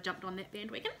because I jumped on that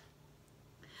bandwagon.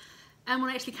 And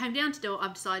when I actually came down to do it,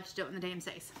 I've decided to do it in the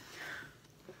DMCs.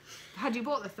 Had you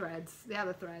bought the threads, the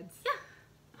other threads? Yeah.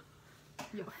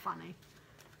 You're funny.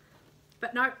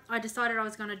 But no, I decided I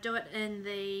was going to do it in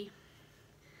the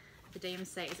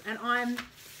DMCs, and I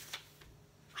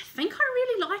think I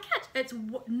really like it. It's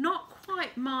not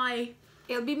quite my...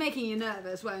 It'll be making you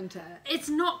nervous, won't it? It's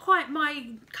not quite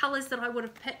my colours that I would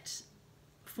have picked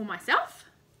for myself.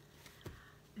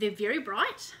 They're very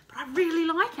bright, but I really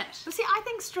like it. But see, I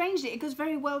think strangely it goes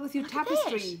very well with your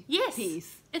tapestry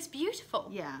piece. It's beautiful.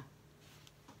 Yeah.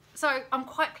 So I'm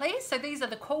quite pleased. So these are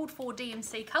the called for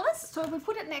DMC colours. So if we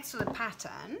put it next to the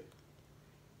pattern,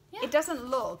 Yeah. it doesn't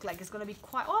look like it's going to be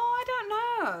quite... Oh, I don't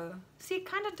know. See, it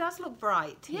kind of does look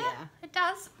bright here. Yeah, it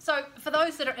does. So for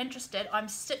those that are interested, I'm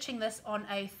stitching this on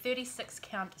a 36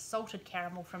 count salted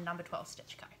caramel from number 12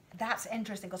 Stitch Co. That's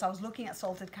interesting because I was looking at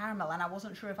salted caramel and I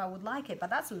wasn't sure if I would like it, but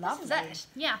that's lovely. This is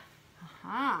it. Yeah.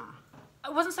 Uh-huh. I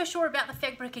wasn't so sure about the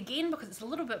fabric again because it's a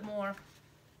little bit more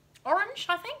orange,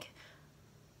 I think.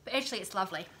 But actually it's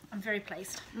lovely. I'm very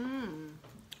pleased.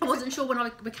 I wasn't sure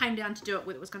when we came down to do it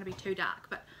whether it was going to be too dark,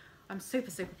 but I'm super,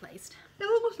 super pleased. It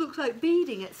almost looks like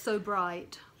beading, it's so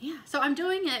bright. Yeah. So I'm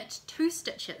doing it 2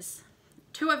 stitches.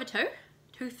 2 over 2.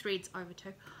 2 threads over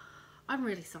 2. I'm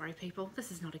really sorry, people.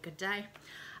 This is not a good day.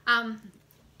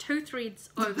 2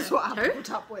 threads over 2. That's what I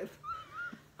put up with.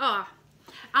 Oh.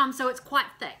 So it's quite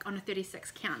thick on a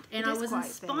 36 count. And I was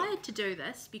inspired to do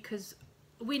this because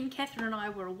when Catherine and I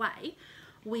were away,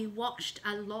 we watched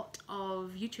a lot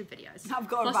of YouTube videos. I've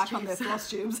got her back on their floss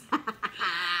tubes.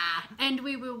 And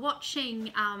we were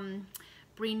watching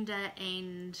Brenda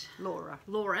and Laura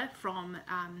from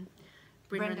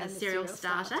Brenda and the Cereal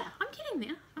Starter. I'm getting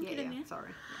there. I'm getting there.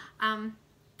 Sorry.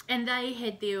 And they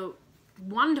had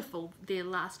their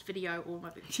last video, or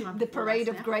maybe the Parade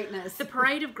of Greatness. The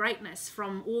Parade of Greatness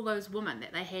from all those women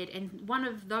that they had, and one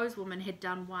of those women had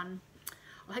done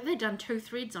they'd done 2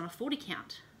 threads on a 40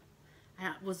 count.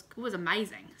 And it was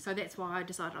amazing. So that's why I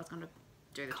decided I was going to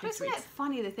do the 2 threads. Isn't it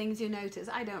funny the things you notice?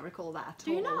 I don't recall that at all.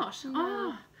 Do you not? No.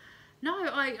 Oh, No,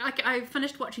 I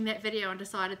finished watching that video and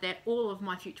decided that all of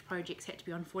my future projects had to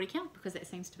be on 40 count because that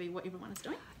seems to be what everyone is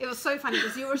doing. It was so funny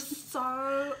because you were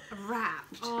so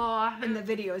wrapped in the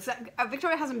video. It's like,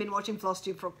 Victoria hasn't been watching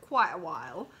Flosstube for quite a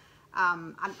while,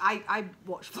 and I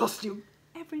watch Flosstube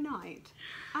every night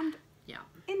and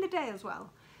in the day as well,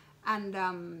 and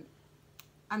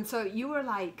so you were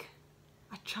like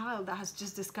a child that has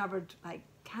just discovered like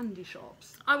candy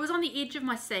shops. I was on the edge of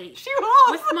my seat. She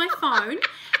was! With my phone,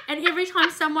 and every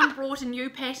time someone brought a new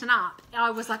pattern up, I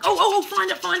was like, oh,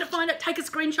 find it, take a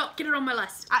screenshot, get it on my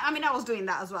list. I mean, I was doing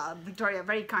that as well. Victoria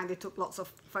very kindly took lots of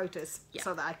photos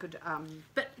so that I could...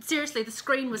 but seriously, the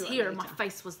screen was here and my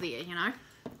face was there, you know?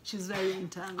 She was very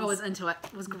intense. I was into it.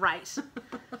 It was great.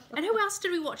 And who else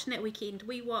did we watch in that weekend?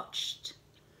 We watched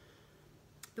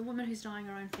The Woman Who's Dyeing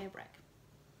Her Own Fabric.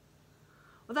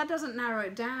 Well, that doesn't narrow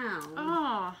it down.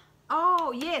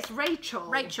 Oh, yes, Rachel.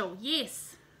 Rachel,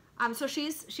 yes. So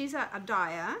she's a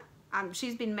dyer.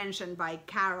 She's been mentioned by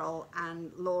Carole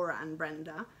and Laura and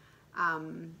Brenda. I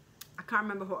can't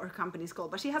remember what her company's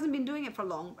called, but she hasn't been doing it for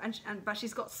long. But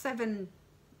she's got 7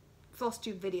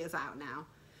 Flosstube videos out now.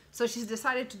 So she's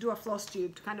decided to do a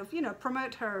Flosstube to kind of, you know,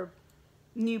 promote her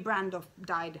new brand of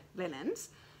dyed linens,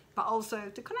 but also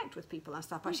to connect with people and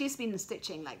stuff. But she's been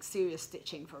stitching, like serious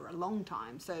stitching, for a long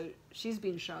time. So she's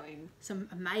been showing some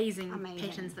amazing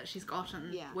patterns that she's got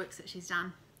and works that she's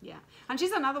done. Yeah, and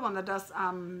she's another one that does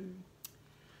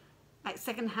like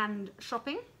second-hand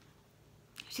shopping.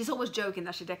 She's always joking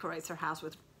that she decorates her house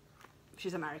with,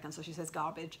 she's American, so she says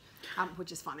garbage,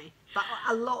 which is funny. But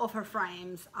a lot of her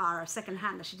frames are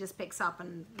second-hand that she just picks up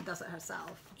and does it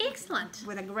herself. Excellent.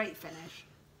 With a great finish.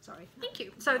 Sorry. Thank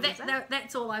you. So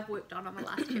that's all I've worked on the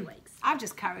last 2 weeks. I've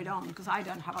just carried on because I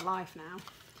don't have a life now.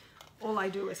 All I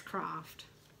do is craft.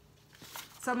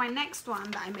 So my next one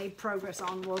that I made progress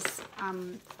on was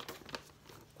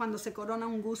Cuando se corona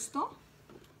un gusto,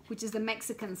 which is the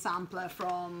Mexican sampler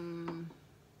from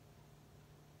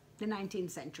the 19th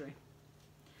century.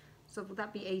 So would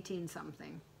that be 18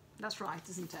 something? That's right,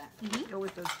 isn't it? Mm-hmm. It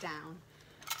always goes down.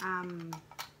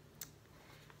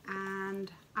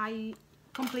 And I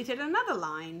completed another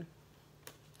line.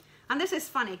 And this is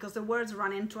funny because the words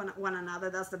run into one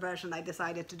another. That's the version I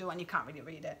decided to do, and you can't really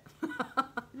read it.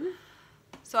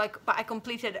 But I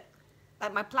completed,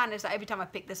 like my plan is that every time I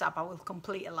pick this up, I will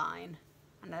complete a line.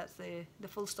 And that's the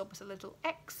full stop is a little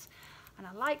X. And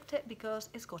I liked it because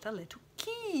it's got a little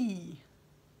key.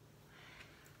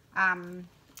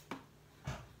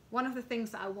 One of the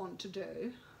things that I want to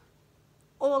do,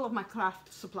 all of my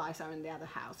craft supplies are in the other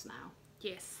house now.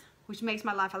 Yes. Which makes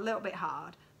my life a little bit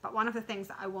hard. But one of the things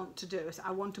that I want to do is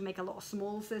I want to make a lot of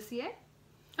smalls this year.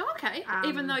 Oh, okay.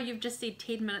 Even though you've just said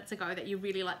 10 minutes ago that you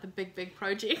really like the big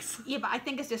projects. Yeah, but I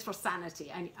think it's just for sanity.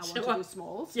 I want to do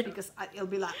smalls because it'll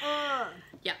be like, ugh.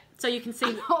 Yeah, so you can see.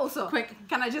 And also,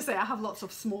 can I just say I have lots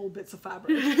of small bits of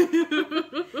fabric.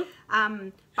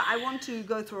 But I want to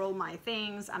go through all my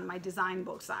things and my design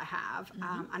books that I have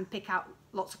and pick out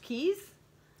lots of keys.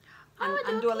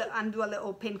 And do a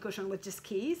little pin cushion with just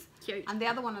keys. Cute. And the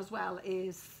other one as well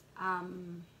is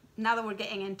now that we're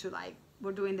getting into like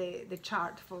we're doing the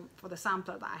chart for the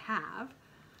sampler that I have.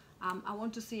 I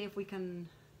want to see if we can.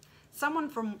 Someone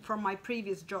from my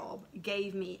previous job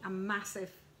gave me a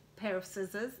massive pair of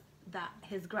scissors that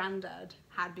his granddad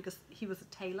had because he was a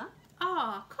tailor.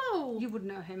 Oh, cool. You would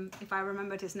know him if I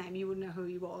remembered his name. You would know who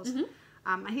he was.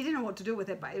 And he didn't know what to do with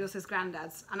it, but it was his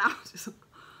granddad's. And I was just.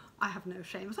 I have no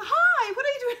shame. I was like, hi, what are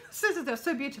you doing with scissors? They're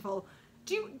so beautiful.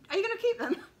 Are you going to keep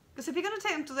them? Because if you're going to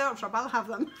take them to the art shop, I'll have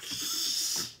them.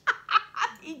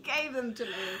 He gave them to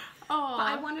me. Oh. But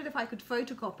I wondered if I could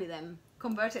photocopy them,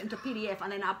 convert it into PDF,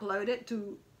 and then upload it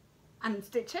and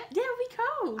stitch it. Yeah, it would be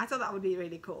cool. I thought that would be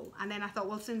really cool. And then I thought,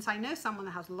 well, since I know someone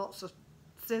that has lots of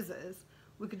scissors,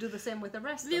 we could do the same with the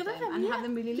rest of them and have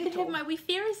them really little. You could have my wee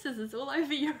fairy scissors all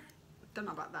over you. Don't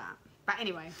know about that. But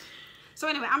anyway. So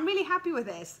anyway, I'm really happy with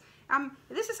this.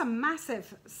 This is a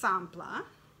massive sampler.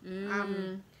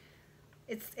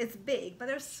 It's big, but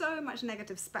there's so much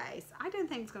negative space. I don't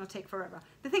think it's going to take forever.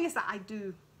 The thing is that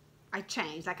I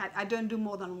change. Like I don't do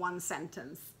more than one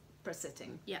sentence per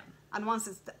sitting. Yeah. And once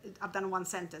I've done one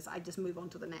sentence, I just move on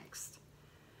to the next.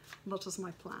 That was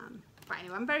my plan. But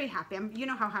anyway, I'm very happy. You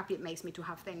know how happy it makes me to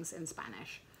have things in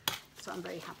Spanish. So I'm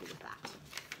very happy with that.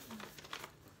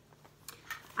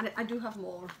 And I do have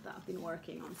more that I've been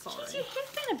working on, sorry. Jeez, you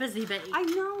have been a busy bee. I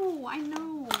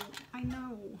know.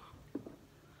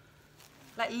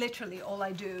 Like literally all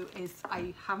I do is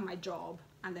I have my job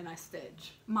and then I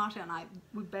stitch. Marta and I,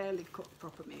 we barely cook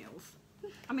proper meals.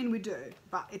 I mean we do,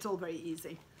 but it's all very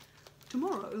easy.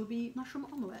 Tomorrow it'll be mushroom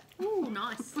omelette. Ooh,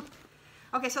 nice.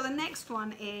 Okay, so the next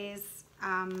one is,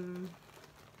 oh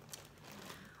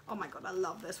my God, I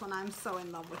love this one. I'm so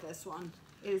in love with this one.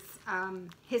 Is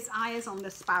His Eyes on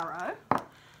the Sparrow.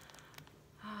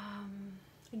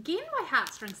 Again, my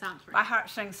heartstring sampler. By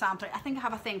Heartstring Sampler. I think I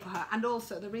have a thing for her. And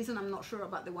also, the reason I'm not sure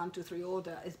about the 1, 2, 3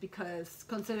 order is because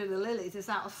Consider the Lilies is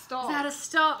out of stock. It's out of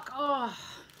stock. Oh.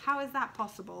 How is that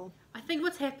possible? I think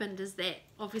what's happened is that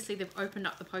obviously they've opened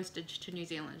up the postage to New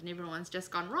Zealand and everyone's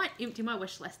just gone, right, empty my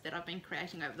wish list that I've been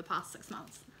creating over the past 6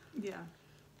 months. Yeah.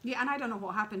 Yeah, and I don't know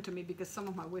what happened to me because some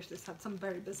of my wish lists had some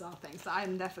very bizarre things that I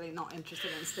am definitely not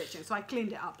interested in stitching. So I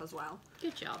cleaned it up as well.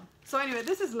 Good job. So anyway,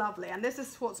 this is lovely, and this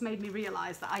is what's made me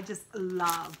realise that I just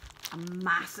love a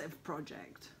massive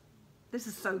project. This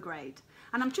is so great.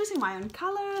 And I'm choosing my own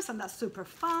colours, and that's super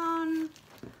fun.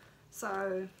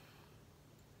 So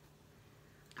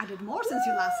I did more since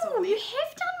you last saw me. You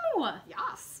have done more.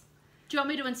 Yes. Do you want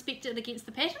me to inspect it against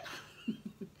the pattern?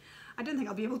 I don't think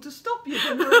I'll be able to stop you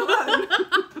when we're alone.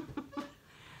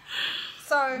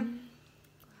 So,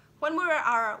 when we were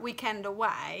our weekend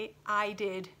away, I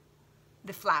did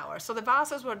the flowers. So the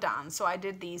vases were done. So I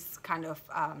did these kind of,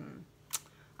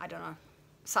 I don't know,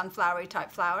 sunflowery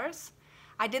type flowers.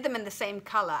 I did them in the same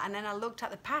color, and then I looked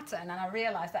at the pattern and I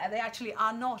realized that they actually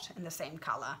are not in the same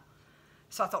color.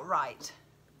 So I thought, right.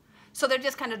 So they're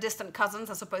just kind of distant cousins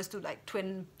as opposed to like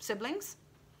twin siblings.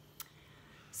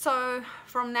 So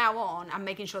from now on, I'm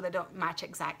making sure they don't match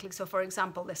exactly. So for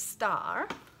example, the star,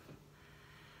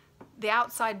 the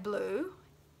outside blue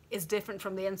is different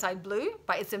from the inside blue,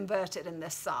 but it's inverted in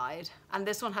this side. And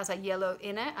this one has a yellow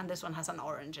in it, and this one has an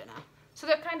orange in it. So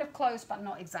they're kind of close, but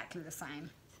not exactly the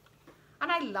same. And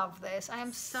I love this. I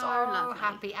am so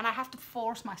happy. And I have to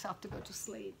force myself to go to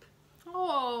sleep.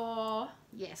 Oh.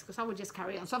 Yes, because I would just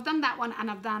carry on. So I've done that one, and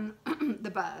I've done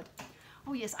the bird.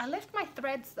 Oh yes, I left my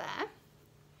threads there.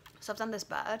 So I've done this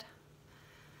bird.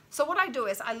 So what I do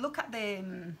is I look at the,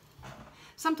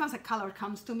 sometimes a color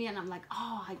comes to me and I'm like,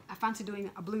 oh, I fancy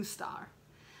doing a blue star.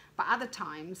 But other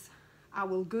times I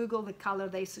will Google the color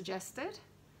they suggested,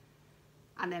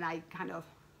 and then I kind of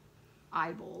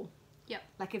eyeball. Yep.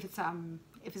 Like if it's a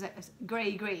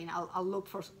gray green, I'll look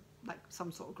for like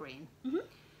some sort of green. Mm-hmm.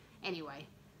 Anyway,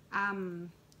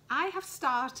 I have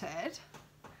started,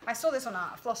 I saw this on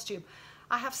a Flosstube,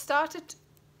 I have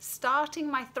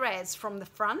starting my threads from the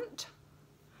front.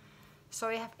 So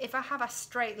if I have a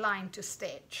straight line to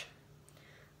stitch,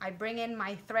 I bring in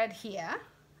my thread here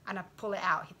and I pull it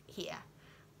out here,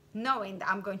 knowing that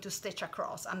I'm going to stitch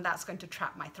across and that's going to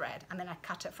trap my thread, and then I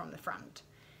cut it from the front.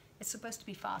 It's supposed to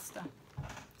be faster.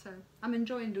 So I'm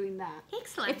enjoying doing that.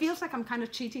 Excellent. It feels like I'm kind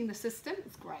of cheating the system.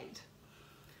 It's great.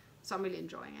 So I'm really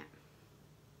enjoying it.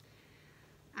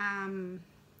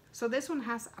 So this one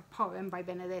has a poem by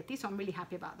Benedetti, so I'm really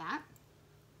happy about that.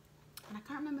 And I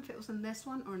can't remember if it was in this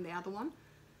one or in the other one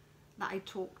that I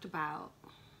talked about.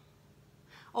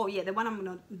 Oh yeah, the one I'm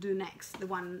going to do next, the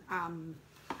one,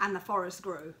 And the Forest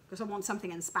Grew, because I want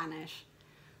something in Spanish.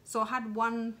 So I had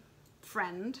one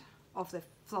friend of the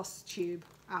Flosstube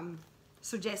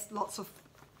suggest lots of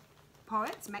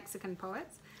poets, Mexican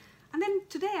poets. And then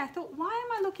today I thought, why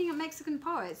am I looking at Mexican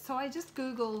poets? So I just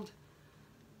Googled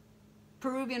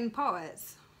Peruvian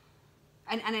poets,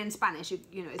 and in Spanish,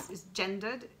 you know, it's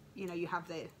gendered. You know, you have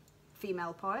the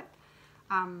female poet.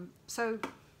 So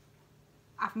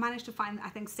I've managed to find, I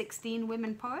think, 16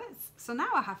 women poets. So now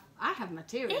I have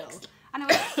material, and it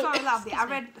was so lovely. I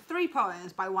read 3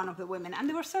 poems by one of the women, and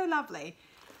they were so lovely.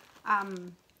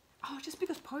 Oh, just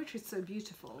because poetry is so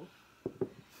beautiful,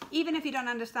 even if you don't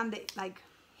understand the like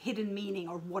hidden meaning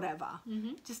or whatever,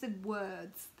 just the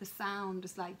words, the sound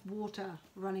is like water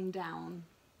running down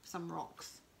some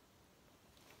rocks.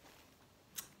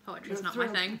 Poetry's not my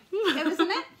thing.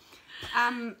 Isn't it?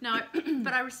 No,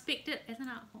 but I respect it as an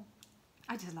art form.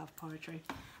 I just love poetry.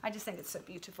 I just think it's so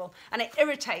beautiful. And it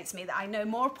irritates me that I know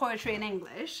more poetry in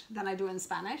English than I do in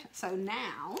Spanish. So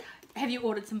now... Have you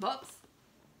ordered some books?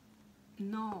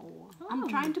 No. Oh. I'm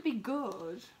trying to be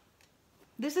good.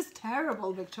 This is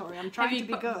terrible, Victoria. I'm trying to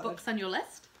be good. Have you put books on your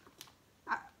list?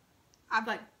 I've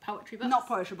like poetry books? Not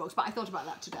poetry books, but I thought about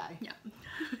that today. Yeah.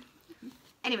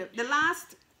 Anyway, the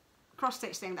last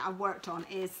cross-stitch thing that I've worked on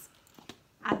is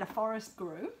And the Forest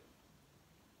Grew.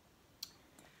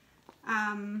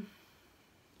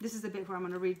 This is the bit where I'm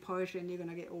going to read poetry and you're going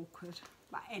to get awkward.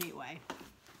 But anyway.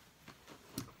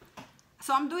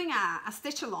 So I'm doing a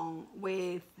stitch along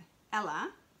with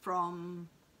Ella from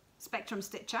Spectrum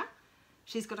Stitcher.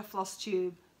 She's got a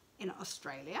Flosstube in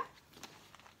Australia.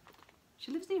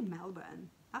 She lives near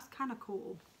Melbourne. That's kind of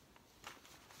cool.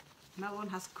 Melbourne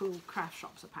has cool craft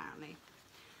shops apparently.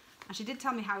 And she did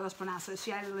tell me how it was pronounced, so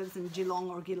she either lives in Geelong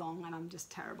or Geelong, and I'm just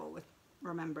terrible with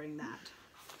remembering that.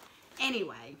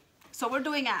 Anyway, so we're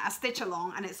doing a stitch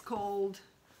along, and it's called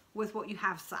With What You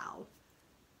Have, Sal.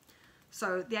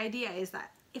 So the idea is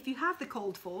that if you have the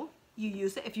cold for, you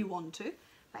use it if you want to,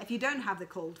 but if you don't have the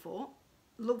cold for,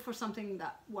 look for something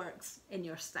that works in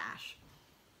your stash.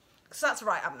 So that's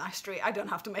right up my street. I don't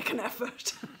have to make an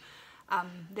effort.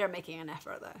 They're making an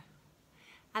effort though.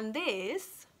 And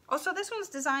this, also this one's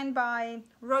designed by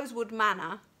Rosewood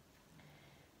Manor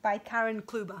by Karen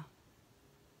Kluber.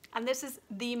 And this is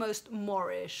the most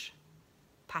Moorish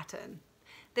pattern.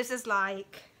 This is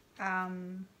like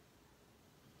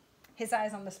His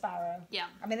Eyes on the Sparrow. Yeah.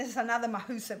 I mean, this is another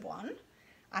Mahusib one,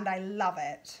 and I love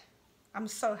it. I'm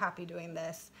so happy doing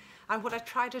this. And what I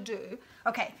try to do,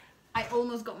 okay, I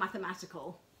almost got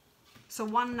mathematical. So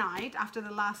one night after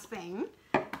the last thing,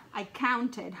 I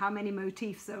counted how many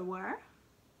motifs there were.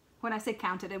 When I say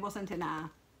counted, it wasn't in I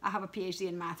have a PhD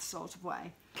in maths sort of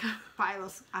way.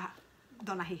 But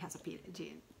Donna, he has a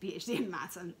PhD in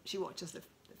maths, and she watches the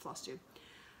Flosstube.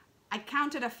 I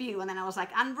counted a few, and then I was like,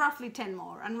 and roughly 10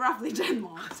 more, and roughly 10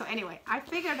 more. So anyway, I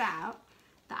figured out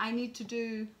that I need to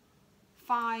do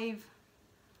 5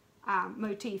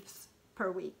 motifs per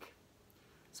week.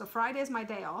 So Friday is my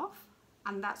day off,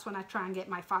 and that's when I try and get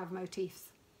my 5 motifs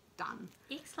done.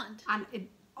 Excellent. And it,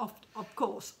 of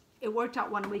course, it worked out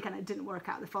one week and it didn't work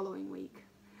out the following week.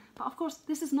 But of course,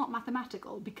 this is not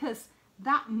mathematical, because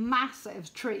that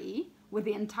massive tree with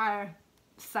the entire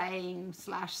saying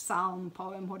 / psalm,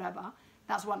 poem, whatever,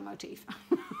 that's one motif.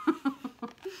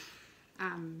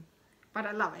 But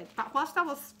I love it. But whilst I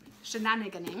was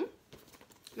shenaniganing,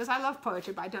 because I love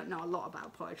poetry, but I don't know a lot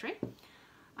about poetry,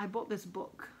 I bought this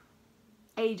book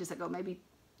ages ago, maybe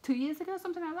 2 years ago,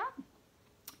 something like that.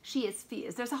 She Is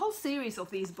Fierce. There's a whole series of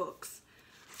these books,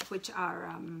 which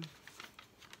are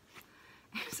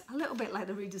it's a little bit like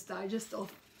the Reader's Digest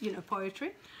of, you know,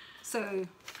 poetry. So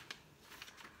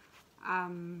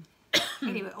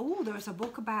anyway, oh, there's a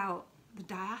book about the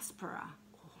diaspora.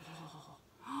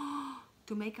 Oh.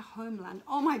 To make a homeland.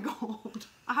 Oh my god,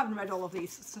 I haven't read all of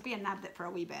these. Sophia nabbed it for a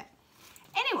wee bit.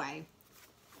 Anyway,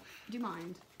 do you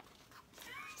mind?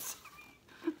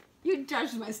 You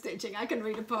judged my stitching. I can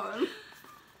read a poem.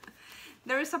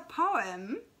 There is a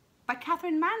poem by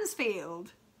Catherine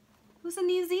Mansfield, who's a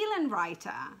New Zealand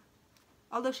writer.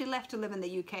 Although she left to live in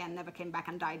the UK and never came back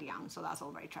and died young, so that's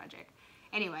all very tragic.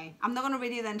 Anyway, I'm not going to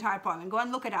read you the entire poem. Go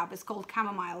and look it up. It's called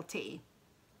Chamomile Tea.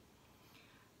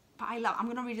 But I'm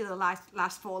going to read you the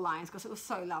last 4 lines because it was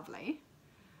so lovely.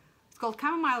 It's called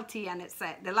Chamomile Tea, and it's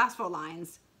the last 4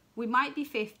 lines. We might be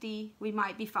 50, we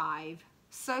might be 5.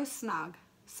 So snug,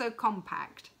 so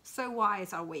compact, so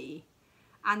wise are we.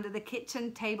 Under the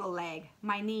kitchen table leg,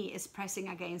 my knee is pressing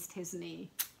against his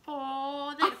knee.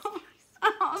 Oh, that's nice.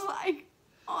 I was like,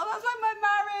 oh, that's like my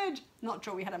marriage. Not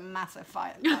sure we had a massive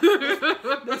fight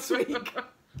this week.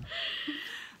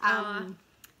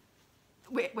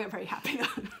 We're very happy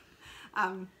though.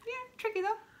 Yeah, tricky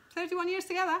though. 31 years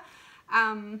together.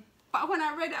 But when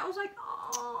I read it, I was like,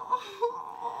 oh.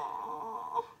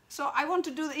 So I want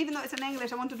to do it, even though it's in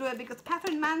English, I want to do it because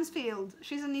Catherine Mansfield,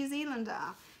 she's a New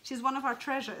Zealander. She's one of our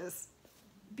treasures.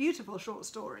 Beautiful short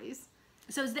stories.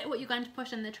 So is that what you're going to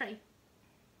put in the tree?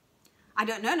 I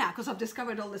don't know now because I've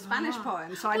discovered all the Spanish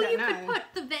poems, so I don't know. Well, you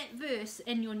could put that verse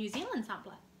in your New Zealand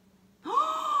sampler.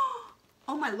 Oh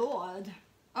my lord.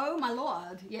 Oh my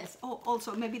lord. Yes. Oh,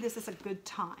 also, maybe this is a good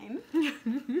time.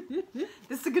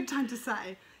 This is a good time to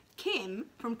say, Kim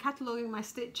from Cataloguing My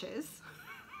Stitches.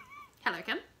 Hello,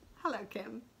 Kim. Hello,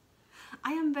 Kim.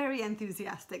 I am very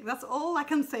enthusiastic. That's all I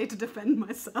can say to defend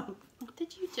myself. What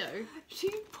did you do? She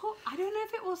put, I don't know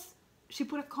if it was, she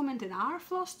put a comment in our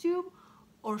Flosstube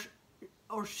or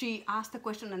she asked a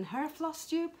question in her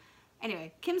Flosstube.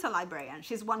 Anyway, Kim's a librarian.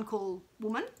 She's one cool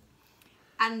woman.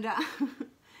 And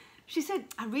she said,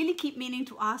 I really keep meaning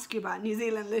to ask you about New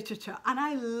Zealand literature. And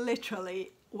I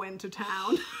literally went to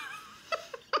town.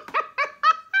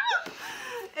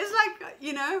 It's like,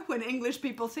 you know, when English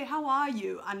people say, how are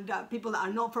you? And people that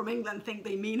are not from England think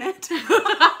they mean it.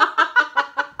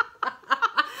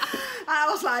 I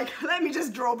was like, let me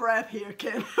just draw breath here,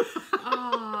 Kim.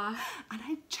 And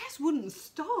I just wouldn't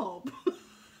stop.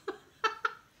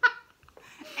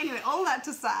 Anyway, all that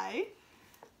to say,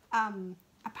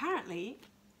 apparently,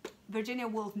 Virginia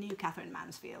Woolf knew Catherine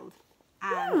Mansfield.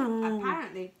 And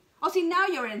apparently... Oh, see, now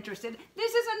you're interested.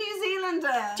 This is a New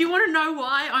Zealander. Do you want to know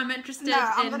why I'm interested? No,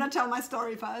 I'm going to tell my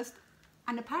story first.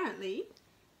 And apparently,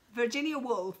 Virginia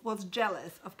Woolf was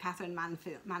jealous of Catherine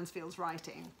Mansfield's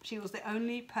writing. She was the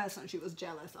only person she was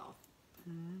jealous of.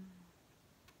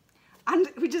 And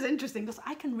which is interesting because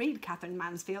I can read Catherine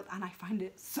Mansfield and I find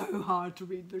it so hard to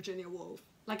read Virginia Woolf.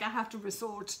 Like I have to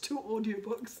resort to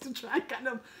audiobooks to try and kind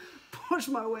of push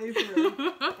my way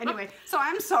through. Anyway, so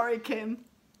I'm sorry, Kim.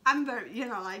 I'm very, you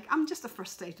know, like, I'm just a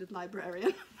frustrated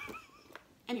librarian.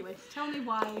 Anyway, tell me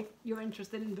why you're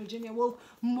interested in Virginia Woolf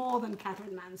more than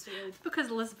Catherine Mansfield. Because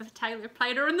Elizabeth Taylor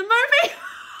played her in the movie.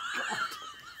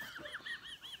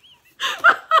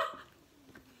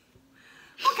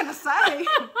 What can I say?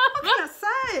 What can I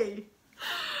say?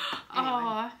 Anyway.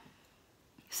 Oh.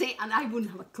 See, and I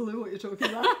wouldn't have a clue what you're talking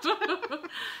about. No,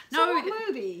 So what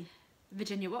movie?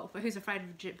 Virginia Woolf. But who's afraid of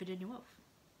Virginia Woolf?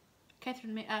 Not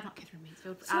Catherine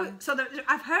Mansfield.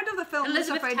 I've heard of the film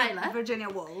Elizabeth Who's Afraid Taylor of Virginia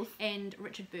Woolf. And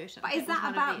Richard Burton. But is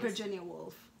that about Virginia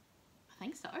Woolf? I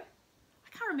think so. I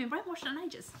can't remember. I haven't watched it in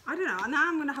ages. I don't know. Now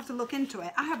I'm going to have to look into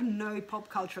it. I have no pop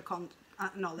culture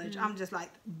knowledge. I'm just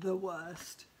like the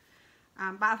worst.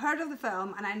 But I've heard of the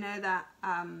film, and I know that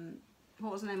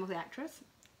what was the name of the actress?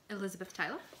 Elizabeth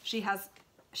Taylor. She had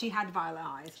violet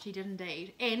eyes. She did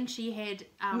indeed, and she had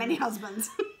Many husbands.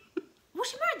 Well,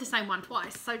 she married the same one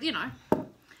twice, so you know.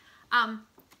 And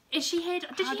she had.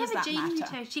 Did How she does have a that gene matter?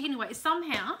 mutation? Anyway,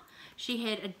 somehow she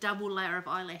had a double layer of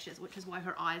eyelashes, which is why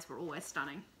her eyes were always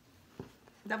stunning.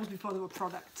 That was before there were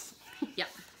products. Yep.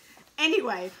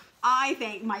 Anyway, I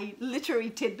think my literary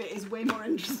tidbit is way more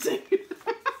interesting.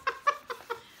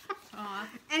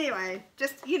 Anyway,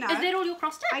 just, you know. Is that all your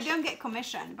cross stitch? I don't get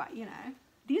commission, but you know,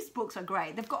 these books are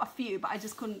great. They've got a few, but I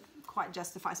just couldn't quite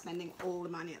justify spending all the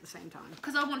money at the same time.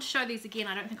 Because I want to show these again.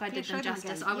 I don't think I did show them them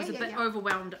justice. again. I was a bit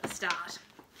overwhelmed at the start.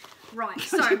 Right,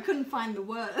 So so you couldn't find the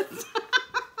words.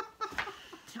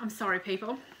 I'm sorry,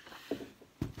 people.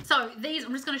 So these,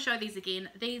 I'm just going to show these again.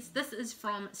 This is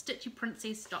from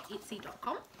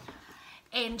stitchyprincess.etsy.com,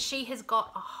 and she has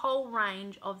got a whole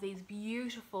range of these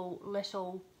beautiful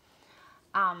little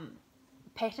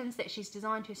patterns that she's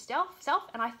designed herself,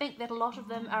 and I think that a lot of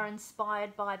them are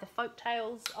inspired by the folk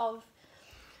tales of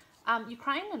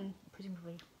Ukraine and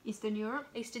presumably Eastern Europe.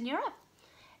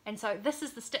 And so this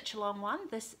is the stitch along one.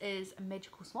 This is a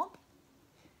magical swamp,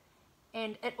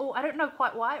 and I don't know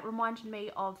quite why it reminded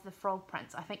me of the Frog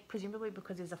Prince. I think presumably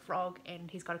because there's a frog and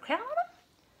he's got a crown on him.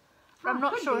 I'm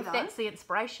not sure if that's the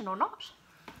inspiration or not.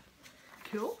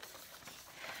 Cool.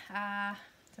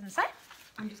 Doesn't say.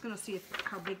 I'm just going to see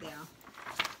how big they are.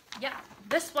 Yeah,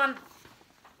 this one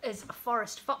is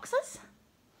Forest Foxes,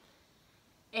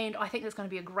 and I think that's going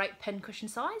to be a great pin cushion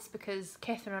size because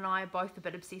Catherine and I are both a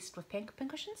bit obsessed with pin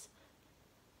cushions,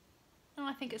 and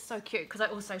I think it's so cute because I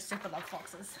also super love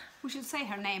foxes. We should say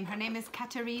her name. Her name is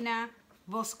Katerina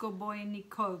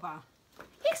Voskoboynikova.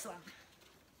 Excellent.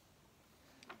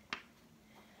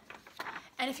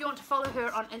 And if you want to follow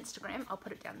her on Instagram, I'll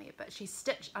put it down there, but she's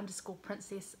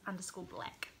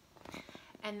stitch_princess_black.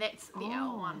 And that's the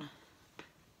owl one.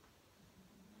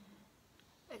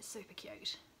 It's super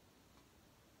cute.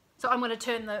 So I'm going to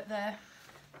turn the...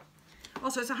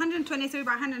 Also, it's 123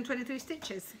 by 123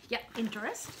 stitches. Yep,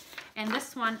 interest. And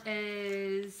this one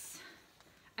is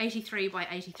 83 by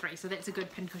 83, so that's a good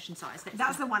pincushion size.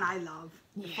 That's the one I love,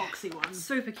 the foxy one.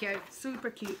 Super cute. Super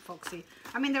cute foxy.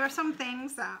 I mean, there are some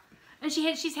things that... And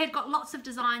she's got lots of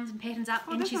designs and patterns up,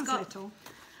 and she's got little.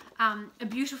 a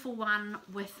beautiful one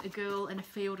with a girl in a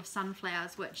field of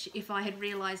sunflowers, which if I had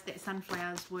realised that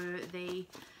sunflowers were the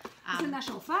it's a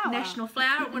national flower. National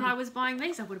flower when I was buying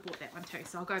these, I would have bought that one too.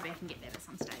 So I'll go back and get that at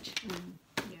some stage.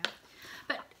 Yeah.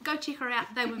 But go check her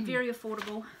out. They were very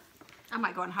affordable. I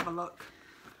might go and have a look.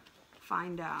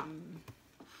 Find an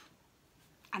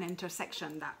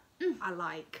intersection that I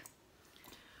like.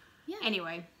 Yeah.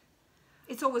 Anyway.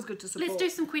 It's always good to support. Let's do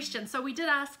some questions. So we did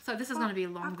ask, so this is going to be a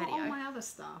long I've got video. all my other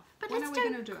stuff. But when are we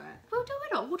going to do it? We'll do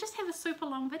it all. We'll just have a super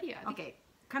long video. Okay.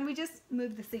 Can we just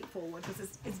move the seat forward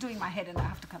because it's doing my head and I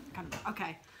have to come.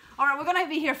 Okay. All right. We're going to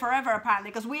be here forever apparently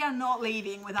because we are not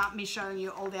leaving without me showing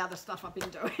you all the other stuff I've been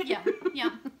doing. Yeah. Yeah.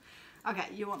 Okay.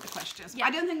 You want the questions? Yeah.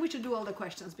 I don't think we should do all the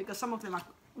questions because some of them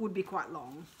would be quite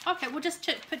long. Okay. We'll just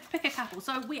pick a couple.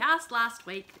 So we asked last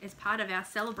week as part of our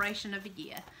celebration of a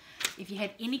year if you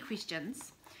had any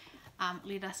questions.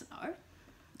 Let us know.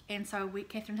 And so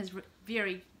Catherine has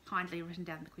very kindly written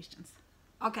down the questions.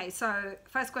 Okay, so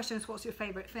first question is, what's your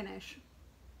favourite finish?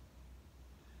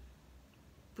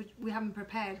 We haven't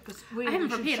prepared because I haven't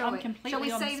prepared. I'm completely Shall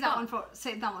we on the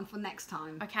save that one for next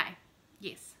time? Okay.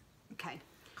 Yes. Okay.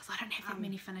 Because I don't have that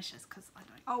many finishes. Because I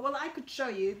don't. Oh well, I could show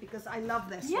you because I love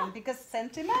this one because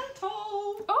sentimental.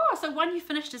 Oh, so one you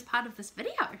finished as part of this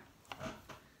video.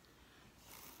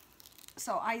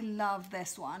 So I love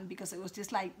this one because it was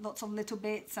just like lots of little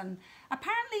bits, and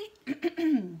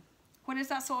apparently what is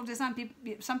that sort of design?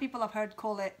 Some people I've heard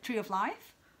call it Tree of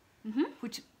Life,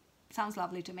 which sounds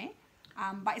lovely to me.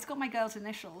 But it's got my girls'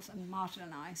 initials and Martin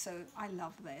and I, so I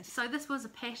love this. So this was a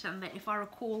pattern that, if I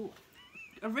recall,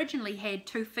 originally had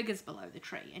 2 figures below the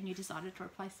tree, and you decided to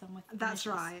replace them with That's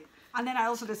initials. right. And then I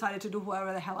also decided to do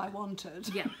whoever the hell I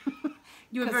wanted. Yeah.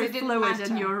 You were 'Cause very it didn't fluid matter.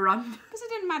 in your Because it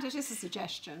didn't matter, it's just a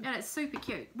suggestion. and it's super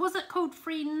cute. Was it called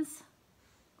Friends?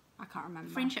 I can't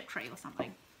remember. Friendship Tree or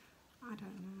something? I don't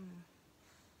know.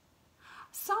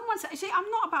 Someone said, see, I'm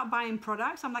not about buying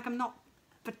products. I'm not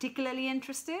particularly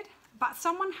interested. But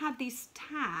someone had these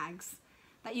tags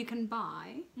that you can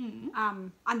buy.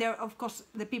 And they're, of course,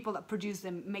 the people that produce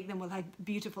them make them with like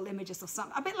beautiful images of some,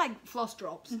 a bit like floss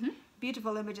drops,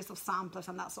 beautiful images of samplers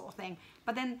and that sort of thing.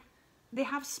 But then they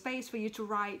have space for you to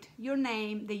write your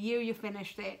name, the year you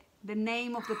finished it, the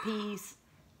name of the piece,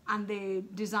 and the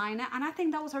designer. And I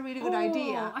think that was a really good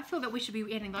idea. I feel that we should be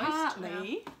adding those.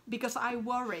 Partly because I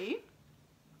worry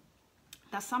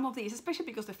that some of these, especially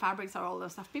because the fabrics are older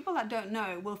stuff, people that don't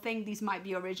know will think these might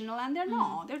be original, and they're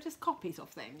not. They're just copies of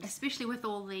things. Especially with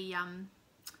all the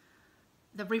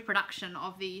reproduction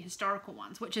of the historical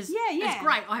ones, which is Yeah. is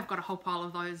great. I've got a whole pile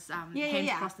of those hands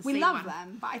across the sea We love one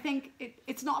them, but I think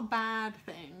it's not a bad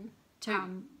thing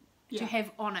to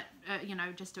have on it,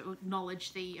 just to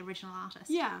acknowledge the original artist.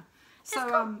 Yeah. So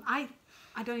cool.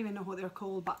 I don't even know what they're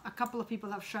called, but a couple of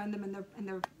people have shown them in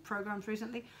their programs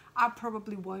recently. I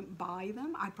probably won't buy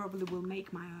them. I probably will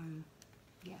make my own.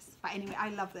 Yes. But anyway, I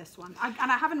love this one.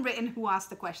 And I haven't written who asked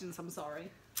the questions. I'm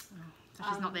sorry. So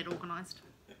she's not that organised.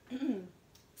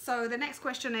 So the next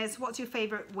question is, what's your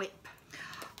favourite whip?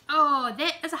 Oh,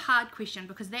 that is a hard question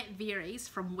because that varies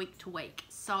from week to week.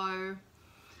 So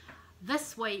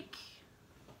this week,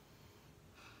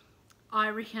 I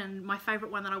reckon my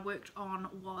favourite one that I worked on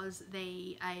was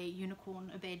a unicorn,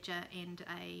 a badger and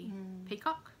a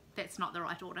peacock. That's not the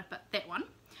right order, but that one.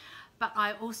 But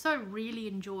I also really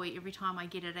enjoy, every time I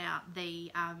get it out,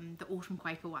 the autumn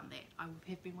Quaker one that I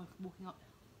have been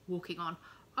walking on.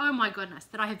 Oh my goodness,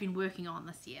 that I have been working on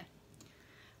this year.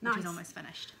 Which is almost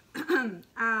finished.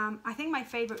 I think my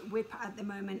favourite whip at the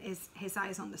moment is His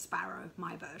Eyes on the Sparrow,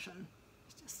 my version.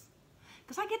 It's just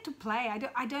because I get to play.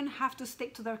 I don't have to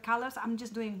stick to their colours. I'm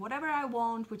just doing whatever I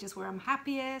want, which is where I'm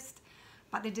happiest.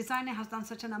 But the designer has done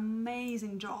such an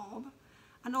amazing job.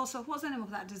 And also, what's the name of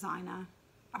that designer?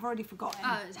 I've already forgotten.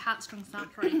 Oh, it's Heartstrings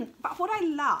Samplery. But what I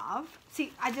love,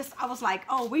 see, I was like,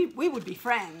 oh, we would be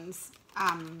friends.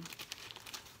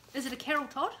 Is it a Carole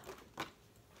Todd?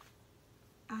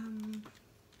 I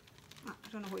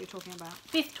don't know what you're talking about.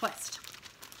 Beth Twist.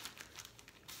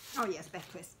 Oh yes, Beth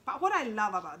Twist. But what I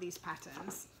love about these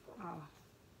patterns,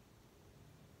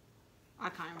 I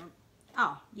can't remember.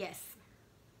 Oh, yes.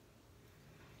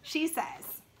 She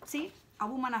says, see, a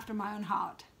woman after my own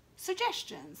heart.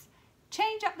 Suggestions.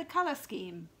 Change up the colour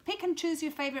scheme. Pick and choose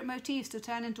your favourite motifs to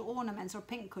turn into ornaments or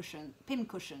pin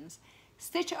cushions.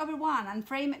 Stitch it over one and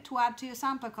frame it to add to your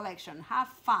sampler collection. Have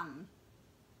fun.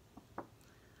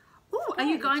 Ooh, are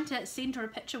you going to send her a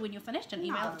picture when you're finished and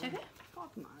email it to her? God,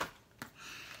 no.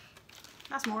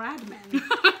 That's more admin.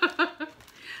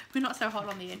 We're not so hot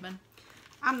on the admin.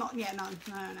 I'm not, yeah, no.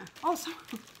 Oh,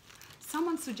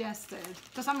 someone suggested,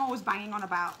 because I'm always banging on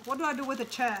about, what do I do with a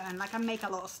churn? Like, I make a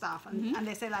lot of stuff. And, and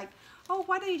they say, like, oh,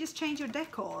 why don't you just change your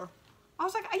decor? I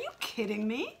was like, are you kidding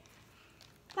me?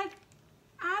 Like,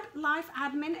 add life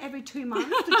admin every 2 months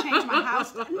to change my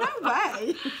house? No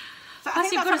way. So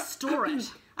Plus you've got to store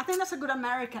it. I think that's a good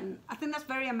American. I think that's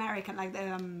very American, like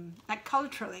like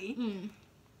culturally.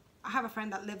 I have a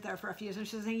friend that lived there for a few years, and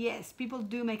she's saying, yes, people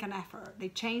do make an effort. They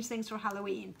change things for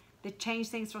Halloween. They change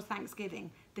things for Thanksgiving.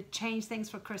 They change things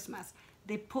for Christmas.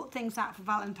 They put things out for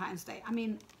Valentine's Day. I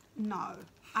mean, no,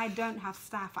 I don't have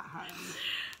staff at home.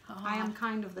 I am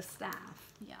kind of the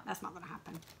staff. Yeah. That's not going to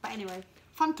happen. But anyway,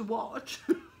 fun to watch,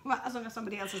 as long as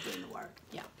somebody else is doing the work.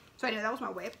 Yeah. So anyway, that was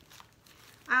my whip.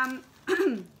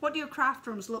 What do your craft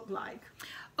rooms look like?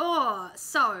 Oh,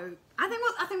 so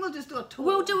I think we'll just do a tour.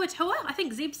 we'll do a tour. I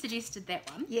think Zeb suggested that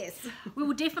one. Yes. We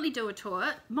will definitely do a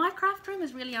tour. My craft room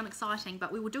is really unexciting,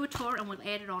 but we will do a tour and we'll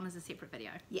add it on as a separate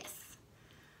video. Yes.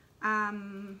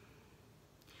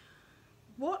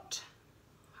 What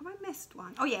have I missed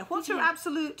one? Oh yeah, what's your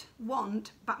absolute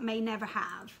want but may never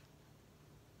have?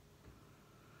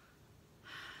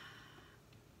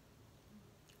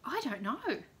 I don't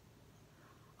know.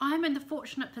 I'm in the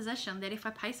fortunate position that if I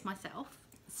pace myself,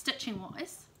 stitching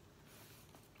wise,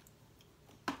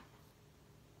 I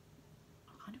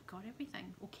kind of got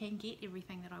everything, or can get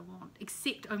everything that I want.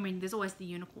 Except, I mean, there's always the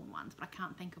unicorn ones, but I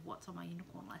can't think of what's on my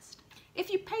unicorn list.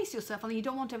 If you pace yourself and you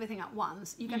don't want everything at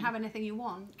once, you can have anything you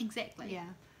want. Exactly. Yeah.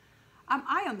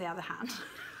 I, on the other hand,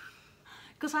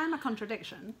 because I am a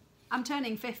contradiction, I'm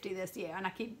turning 50 this year, and I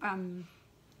keep,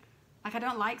 like, I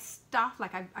don't like stuff,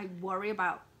 like, I worry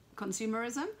about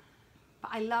consumerism,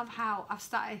 but I love how I've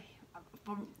started,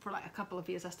 for like a couple of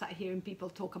years, I started hearing people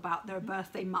talk about their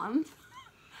birthday month.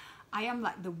 I am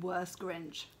like the worst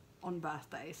Grinch on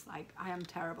birthdays. Like, I am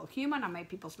terrible human. I make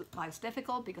people's lives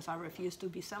difficult because I refuse to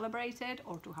be celebrated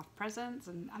or to have presents,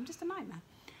 and I'm just a nightmare.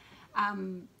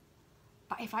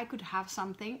 But if I could have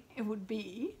something, it would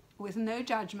be with no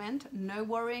judgment, no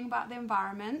worrying about the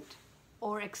environment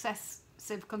or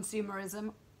excessive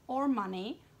consumerism or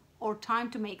money or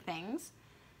time to make things,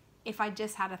 if I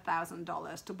just had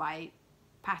 $1,000 to buy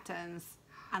patterns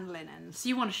and linens. So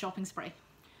you want a shopping spree?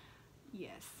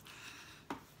 Yes.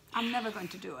 I'm never going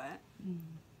to do it.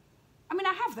 I mean,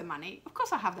 I have the money. Of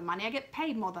course I have the money. I get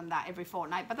paid more than that every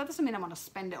fortnight, but that doesn't mean I want to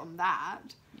spend it on that.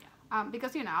 Yeah.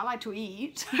 Because, you know, I like to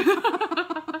eat.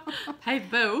 Pay the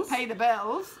bills. Pay the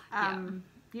bills.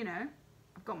 You know,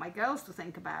 I've got my girls to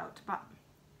think about. But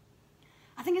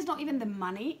I think it's not even the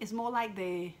money. It's more like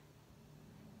the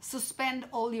suspend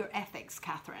all your ethics,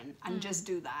 Catherine, and just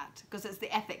do that. Because it's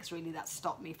the ethics, really, that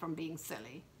stop me from being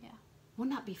silly. Yeah.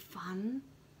 Wouldn't that be fun?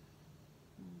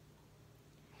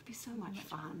 It'd be so much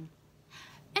fun.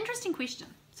 Interesting question.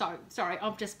 So, sorry,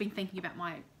 I've just been thinking about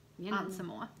my answer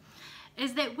more.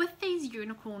 Is that with these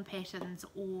unicorn patterns,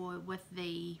 or with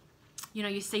the, you know,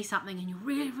 you see something and you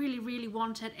really, really, really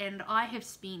want it, and I have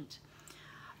spent,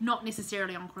 not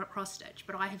necessarily on cross stitch,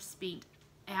 but I have spent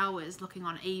hours looking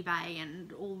on eBay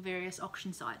and all various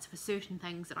auction sites for certain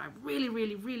things that I really,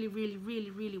 really, really, really,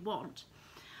 really, really want.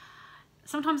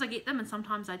 Sometimes I get them and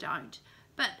sometimes I don't.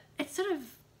 But it's sort of,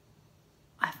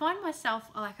 I find myself,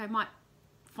 like, I might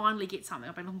finally get something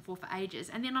I've been looking for ages,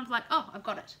 and then I'm like, oh, I've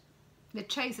got it. The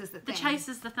chase is the thing. The chase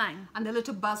is the thing. And the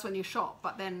little buzz when you shop,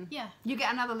 but then you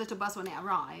get another little buzz when it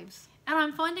arrives. And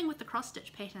I'm finding with the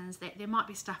cross-stitch patterns that there might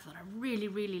be stuff that I really,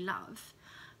 really love,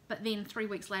 but then 3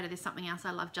 weeks later there's something else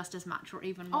I love just as much or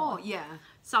even more. Oh, yeah.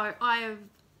 So I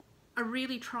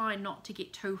really try not to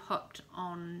get too hooked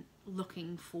on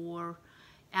looking for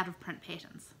out-of-print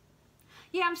patterns.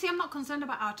 Yeah, I'm not concerned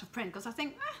about out of print, because I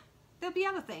think, there'll be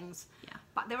other things. Yeah.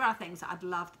 But there are things that I'd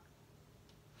love.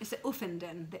 It's the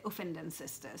Uffenden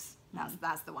sisters.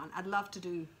 That's the one. I'd love to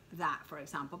do that, for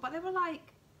example. But they were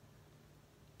like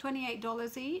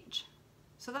 $28 each.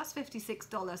 So that's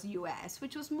 $56 US,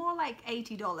 which was more like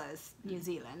 $80 New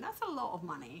Zealand. That's a lot of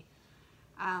money.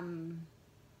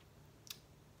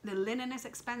 The linen is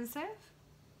expensive.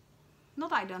 Not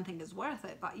that I don't think it's worth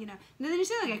it, but, you know, the New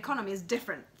Zealand economy is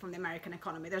different from the American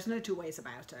economy. There's no two ways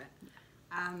about it.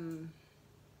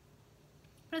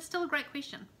 But it's still a great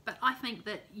question. But I think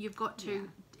that you've got to,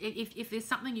 if there's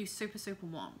something you super, super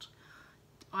want,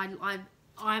 I'm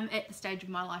at the stage of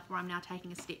my life where I'm now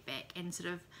taking a step back and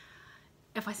sort of,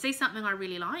 if I see something I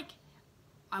really like,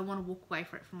 I want to walk away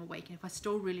from it from a week. And if I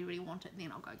still really, really want it, then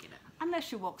I'll go get it. Unless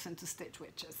she walks into Stitch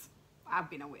Witches. I've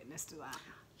been a witness to that.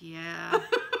 Yeah.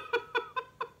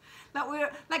 That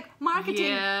we're like marketing.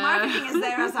 Yeah. Marketing is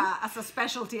there as a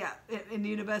specialty in the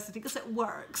university because it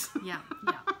works. Yeah,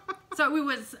 yeah. So we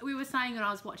were saying when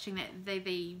I was watching the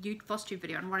Flosstube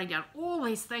video and writing down all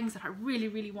these things that I really,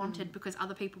 really wanted because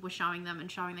other people were showing them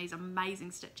and showing these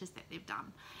amazing stitches that they've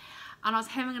done. And I was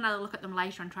having another look at them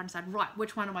later and trying to decide, right,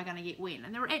 which one am I going to get when?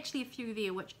 And there were actually a few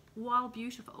there which, while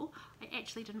beautiful, I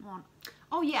actually didn't want.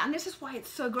 Oh yeah, and this is why it's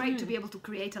so great to be able to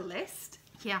create a list.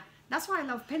 Yeah. That's why I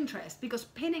love Pinterest, because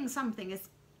pinning something is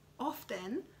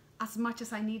often as much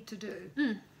as I need to do.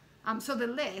 So the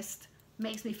list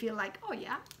makes me feel like, oh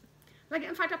yeah. Like,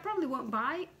 in fact, I probably won't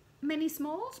buy many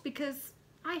smalls because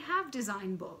I have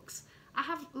design books. I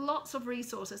have lots of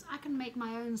resources. I can make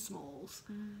my own smalls.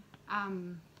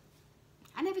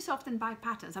 I never so often buy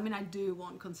patterns. I mean, I do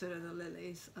want Consider the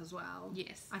Lilies as well.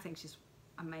 Yes. I think she's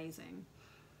amazing.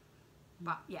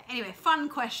 But yeah, anyway, fun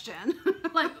question.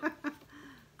 Like,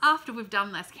 after we've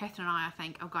done this, Catherine and I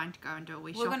think, are going to go and do a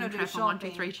wee shopping trip on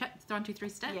 123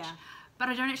 Stitch. Yeah. But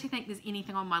I don't actually think there's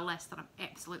anything on my list that I'm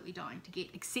absolutely dying to get,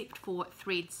 except for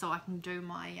threads, so I can do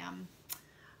my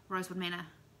Rosewood Manor,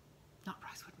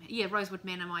 Rosewood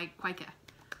Manor, my Quaker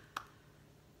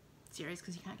series,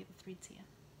 because you can't get the threads here.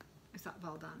 Is that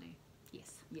Valdani?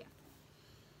 Yes. Yeah.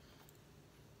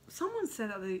 Someone said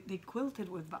that they quilted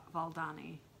with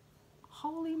Valdani.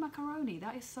 Holy macaroni,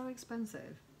 that is so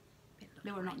expensive.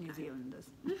 They were not New Zealanders.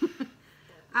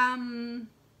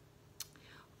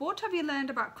 What have you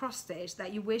learned about cross stitch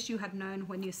that you wish you had known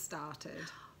when you started?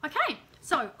 Okay,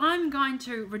 so I'm going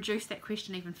to reduce that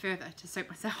question even further to suit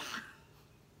myself.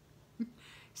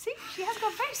 See, she has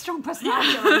got a very strong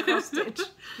personality on cross stitch.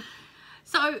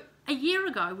 So a year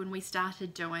ago when we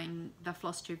started doing the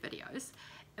Flosstube videos,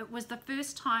 it was the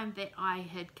first time that I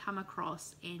had come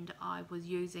across and I was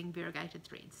using variegated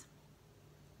threads.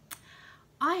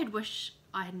 I had wished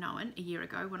I had known a year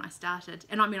ago when I started,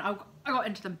 and I mean I got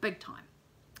into them big time,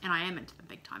 and I am into them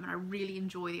big time, and I really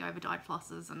enjoy the over-dyed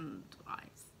flosses and I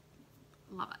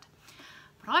love it.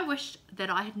 But I wished that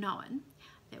I had known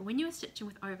that when you are stitching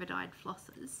with over-dyed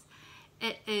flosses,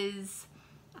 it is...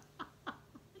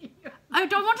 I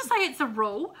don't want to say it's a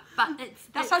rule, but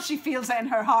That's how she feels it in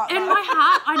her heart. In my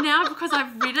heart, I now, because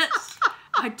I've read it,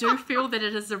 I do feel that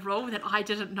it is a rule that I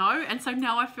didn't know, and so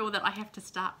now I feel that I have to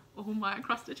start all my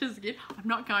cross stitches again. I'm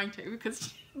not going to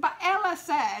because... But Ella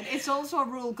said it's also a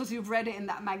rule, because you've read it in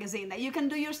that magazine, that you can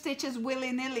do your stitches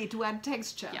willy-nilly to add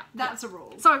texture. Yeah, That's a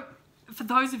rule. So, for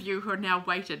those of you who are now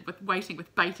waiting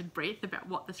with bated breath about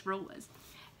what this rule is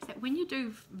that when you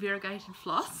do variegated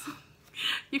floss,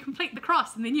 you complete the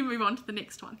cross and then you move on to the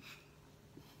next one.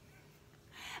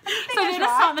 So that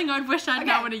is something I wish I'd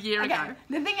known a year ago.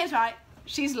 The thing is, right,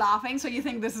 she's laughing, so you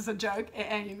think this is a joke. It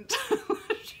ain't.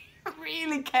 She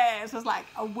really cares. It's like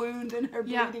a wound in her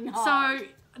bleeding heart. So,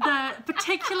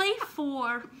 particularly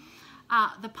for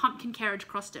the pumpkin carriage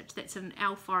cross stitch, that's an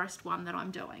Owl Forest one that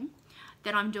I'm doing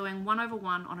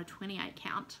 1/1 on a 28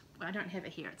 count. I don't have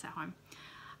it here, it's at home.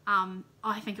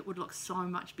 I think it would look so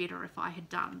much better if I had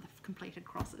done the completed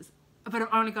crosses. But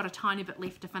I've only got a tiny bit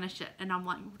left to finish it, and I'm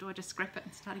like, well, do I just scrap it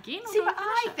and start again? See, but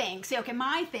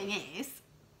my thing is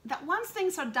that once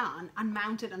things are done and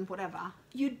mounted and whatever,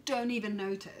 you don't even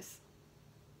notice.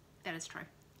 That is true.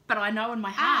 But I know in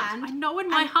my heart.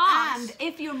 And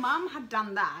if your mum had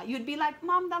done that, you'd be like,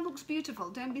 Mum, that looks beautiful.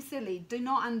 Don't be silly. Do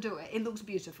not undo it. It looks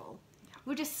beautiful. Yeah.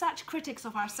 We're just such critics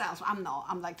of ourselves. I'm not.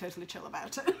 I'm like totally chill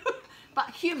about it.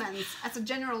 But humans, as a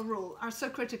general rule, are so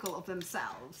critical of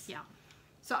themselves. Yeah.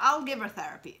 So I'll give her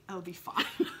therapy. It'll be fine.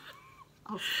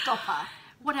 I'll stop her.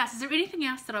 What else? Is there anything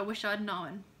else that I wish I'd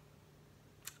known?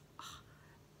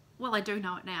 Well, I do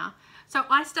know it now. So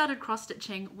I started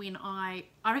cross-stitching when I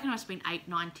reckon I must have been 8,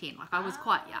 9, 10. Like I was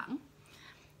quite young.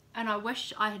 And I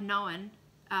wish I had known,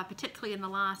 particularly in the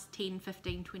last 10,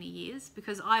 15, 20 years,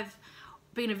 because I've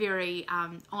been a very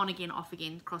on-again,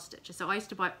 off-again cross-stitcher. So I used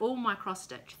to buy all my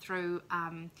cross-stitch through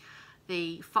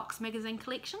the Fox magazine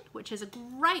collection, which is a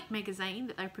great magazine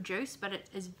that they produce, but it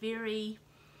is very...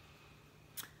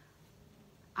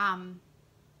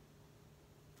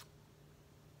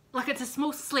 like it's a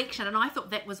small selection, and I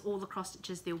thought that was all the cross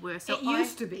stitches there were. So it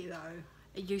used to be, though.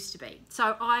 It used to be.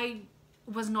 So I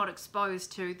was not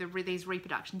exposed to these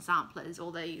reproduction samplers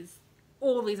or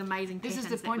all these amazing patterns.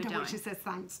 This is the point at which she says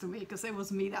thanks to me, because it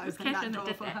was me that opened that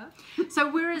door for her.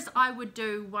 So whereas I would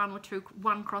do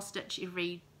one cross stitch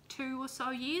every 2 or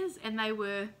so years, and they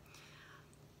were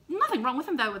nothing wrong with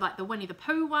them. They were like the Winnie the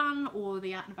Pooh one or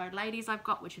the Art Nouveau ladies I've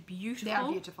got, which are beautiful. They are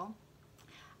beautiful.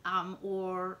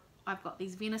 Or I've got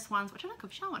these Venice ones, which I think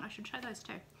I've shown. I should show those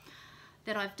too.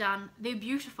 That I've done. They're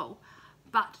beautiful,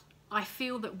 but I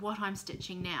feel that what I'm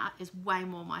stitching now is way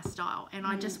more my style, and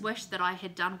I just wish that I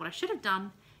had done what I should have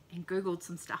done and Googled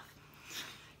some stuff.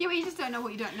 Yeah, but you just don't know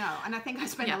what you don't know, and I think I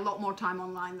spend a lot more time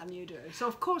online than you do, so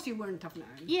of course you wouldn't have known.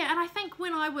 Yeah, and I think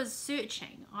when I was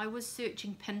searching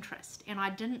Pinterest, and I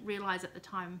didn't realise at the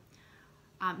time,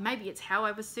 maybe it's how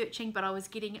I was searching, but I was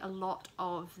getting a lot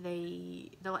of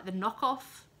the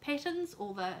knockoff patterns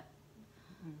or the...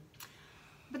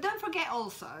 But don't forget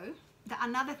also that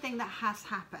another thing that has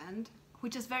happened,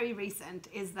 which is very recent,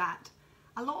 is that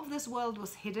a lot of this world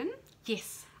was hidden.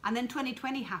 Yes. And then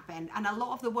 2020 happened, and a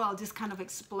lot of the world just kind of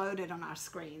exploded on our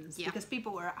screens because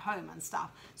people were at home and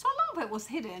stuff. So a lot of it was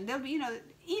hidden. There'll be,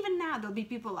 even now there'll be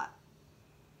people that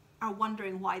are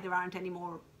wondering why there aren't any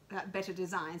more better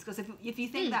designs. Because if you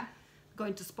think that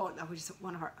going to Spotlight, which is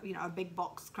one of our, our big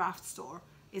box craft store,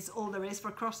 is all there is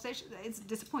for cross stitch, it's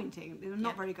disappointing. They're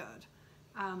not very good.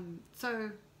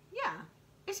 So yeah,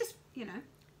 it's just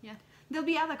Yeah. There'll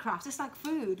be other crafts. It's like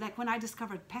food. Like when I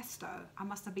discovered pesto, I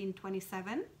must have been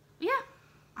 27. Yeah.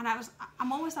 And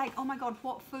I'm always like, oh my god,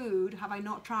 what food have I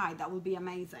not tried that will be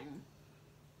amazing?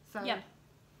 So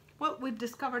well, we've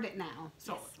discovered it now,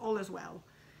 so all is well.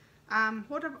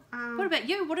 What about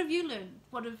you? What have you learned?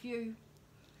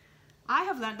 I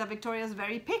have learned that Victoria is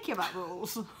very picky about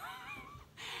rules.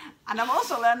 And I've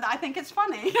also learned that I think it's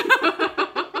funny.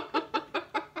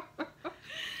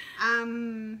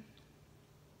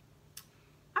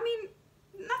 I mean,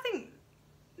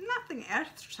 nothing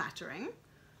earth-shattering.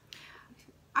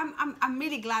 I'm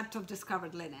really glad to have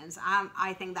discovered linens.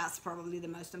 I think that's probably the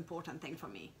most important thing for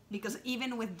me, because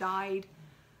even with dyed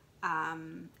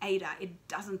Ada, it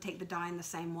doesn't take the dye in the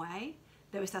same way.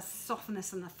 there is a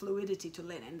softness and a fluidity to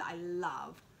linen that I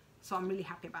love. So I'm really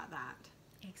happy about that.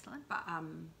 Excellent. But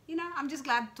you know, I'm just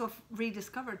glad to have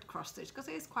rediscovered cross stitch because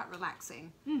it is quite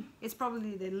relaxing. It's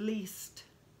probably the least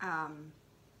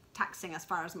taxing as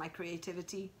far as my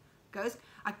creativity goes.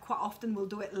 I quite often will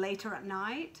do it later at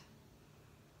night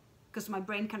because my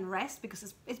brain can rest,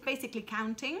 because it's basically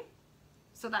counting.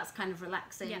 So that's kind of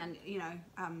relaxing. And you know,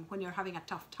 when you're having a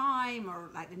tough time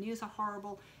or like the news are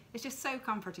horrible, it's just so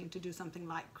comforting to do something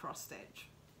like cross stitch.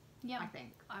 Yeah, I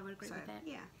think I would agree with that.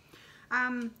 Yeah.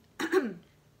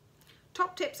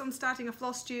 Top tips on starting a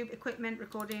floss tube, equipment,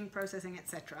 recording, processing,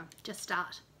 etc. Just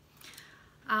start.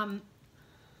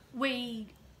 We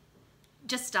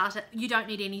just start it. You don't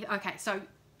need any. Okay, so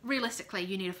realistically,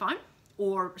 you need a phone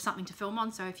or something to film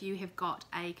on. So if you have got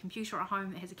a computer at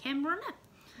home that has a camera in it,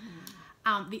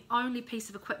 the only piece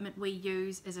of equipment we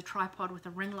use is a tripod with a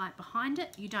ring light behind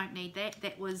it. You don't need that.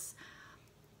 That was...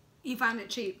 You found it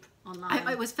cheap online?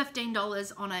 It was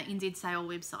 $15 on a NZ SAL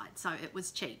website, so it was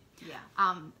cheap.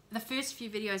 Yeah. The first few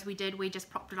videos we did, we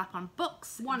just propped it up on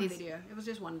books. One video. It was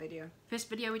just one video. First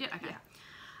video we did? Okay.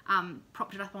 Yeah.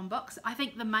 Propped it up on books. I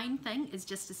think the main thing is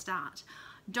just to start.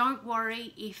 Don't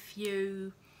worry if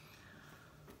you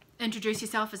introduce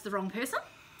yourself as the wrong person.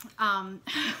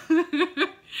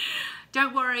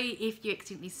 Don't worry if you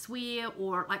accidentally swear,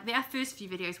 or like our first few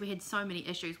videos we had so many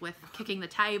issues with kicking the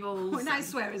tables. When I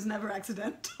swear it's never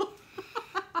accidental.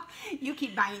 You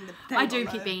keep banging the table. I do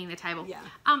keep banging the table. Yeah.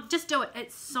 Just do it.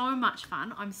 It's so much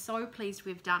fun. I'm so pleased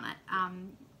we've done it.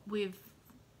 We've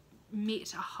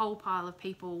met a whole pile of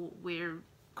people. We're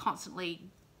constantly...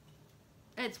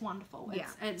 It's wonderful. Yeah.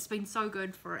 It's been so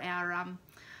good for our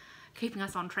keeping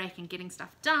us on track and getting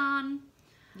stuff done.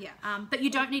 Yeah. But you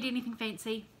don't need anything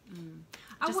fancy.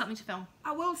 Just something to film.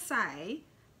 I will say,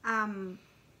 I'm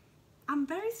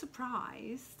very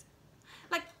surprised.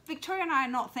 Like, Victoria and I are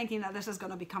not thinking that this is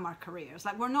going to become our careers.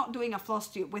 Like, we're not doing a floss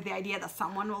tube with the idea that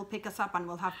someone will pick us up and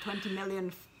we'll have 20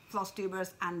 million floss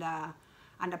tubers and a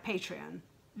Patreon.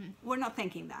 We're not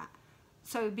thinking that.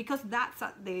 So because that's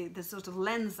the sort of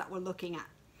lens that we're looking at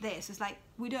this, it's like,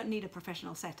 we don't need a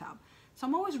professional setup. So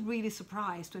I'm always really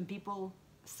surprised when people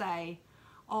say,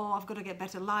 oh, I've got to get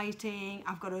better lighting,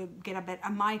 I've got to get a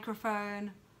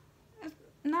microphone.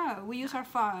 No, we use our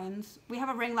phones. We have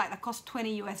a ring light that costs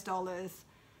 $20 US.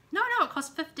 No, it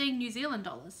costs 15 New Zealand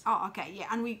dollars. Oh, okay, yeah,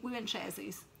 and we went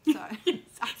sharesies, so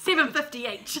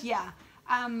 $7.50 each. Yeah.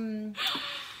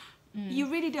 You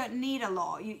really don't need a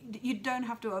lot. You don't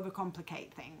have to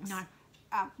overcomplicate things. No.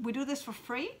 We do this for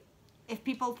free. If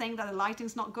people think that the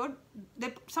lighting's not good,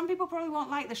 some people probably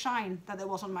won't like the shine that there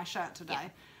was on my shirt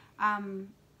today. Yeah.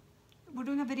 We're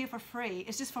doing a video for free.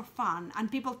 It's just for fun, and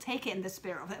people take it in the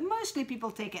spirit of it. Mostly people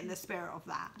take it in the spirit of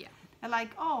that. Yeah. They're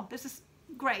like, oh, this is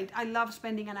great. I love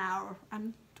spending an hour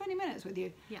and 20 minutes with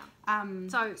you. Yeah.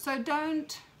 So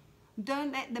don't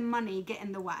let the money get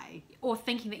in the way. Or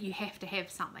thinking that you have to have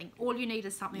something. All you need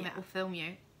is something that will film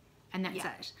you, and that's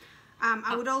it.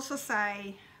 I would also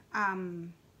say,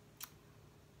 don't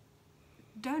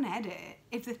edit.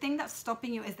 If the thing that's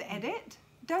stopping you is the edit,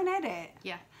 don't edit.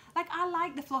 Yeah. Like, I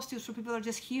like the floss tubes for people who are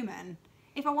just human.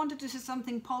 If I wanted to see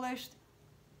something polished,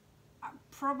 I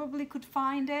probably could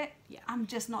find it. Yeah. I'm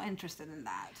just not interested in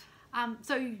that.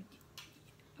 So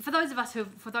for those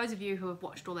of you who have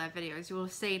watched all our videos, you will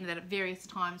have seen that at various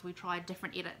times we tried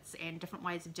different edits and different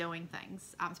ways of doing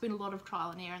things. It's been a lot of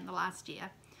trial and error in the last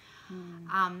year.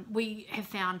 We have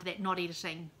found that not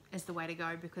editing is the way to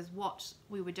go, because what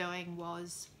we were doing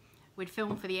was we'd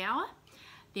film for the hour,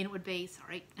 then it would be,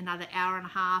 another hour and a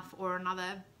half or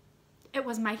another. It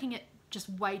was making it just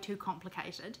way too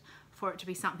complicated for it to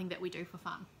be something that we do for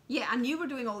fun. Yeah, and you were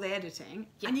doing all the editing,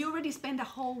 and you already spend a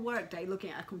whole work day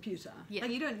looking at a computer. Yeah.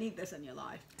 Like, you don't need this in your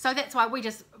life. So that's why we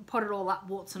just put it all up,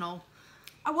 warts and all.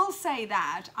 I will say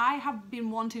that I have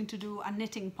been wanting to do a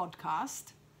knitting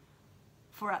podcast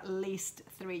for at least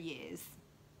 3 years.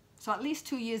 So at least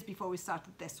 2 years before we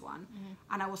started this one.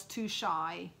 And I was too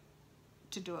shy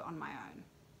to do it on my own.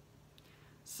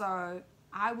 So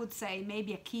I would say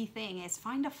maybe a key thing is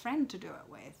find a friend to do it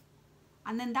with.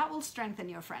 And then that will strengthen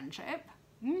your friendship.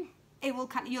 It will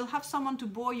you'll have someone to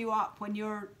bore you up when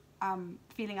you're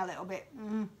feeling a little bit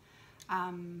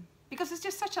because it's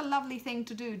just such a lovely thing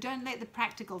to do. Don't let the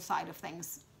practical side of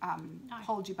things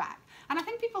hold you back. And I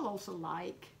think people also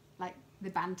like the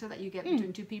banter that you get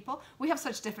between two people. We have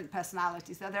such different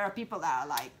personalities that there are people that are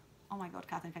like, oh my God,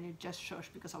 Catherine, can you just shush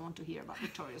because I want to hear about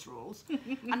Victoria's rules?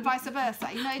 And vice versa.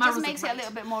 You know, it just makes it a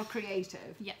little bit more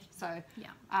creative. Yeah. So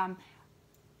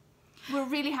we're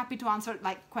really happy to answer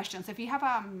questions. If you have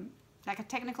like a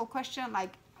technical question,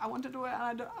 like I want to do it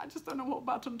and I just don't know what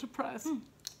button to press.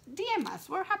 DM us,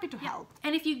 we're happy to help.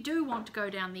 And if you do want to go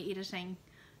down the editing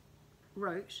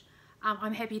route,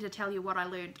 I'm happy to tell you what I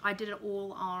learned. I did it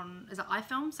all on, is it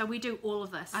iFilm? So we do all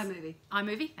of this.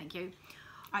 iMovie, thank you.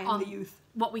 I am the youth.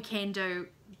 What we can do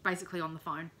basically on the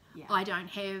phone. Yeah. I don't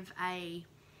have a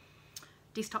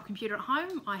desktop computer at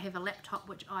home. I have a laptop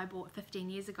which I bought 15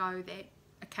 years ago that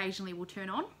occasionally will turn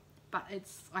on, but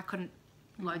I couldn't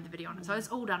load the video on it. So it's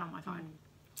all done on my phone.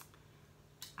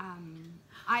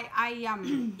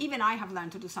 Even I have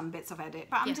learned to do some bits of edit,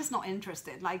 but I'm just not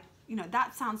interested. Like, you know,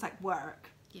 that sounds like work.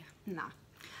 Yeah. Nah.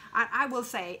 I will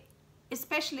say,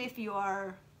 especially if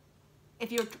you're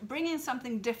bringing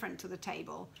something different to the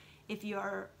table, if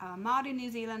you're a Māori New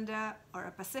Zealander or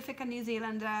a Pacifica New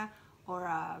Zealander or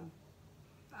an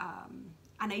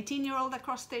 18-year-old that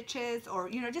cross stitches, or,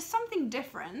 you know, just something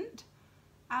different,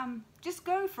 just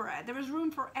go for it. There is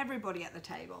room for everybody at the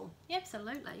table.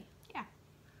 Absolutely. Yeah.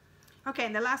 Okay,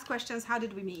 and the last question is, how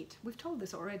did we meet? We've told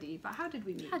this already, but how did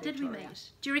we meet? How did we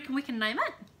meet? Do you reckon we can name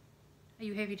it? Are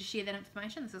you happy to share that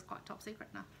information? This is quite top secret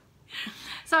now.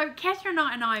 So Catherine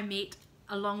and I met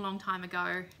a long, long time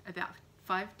ago, about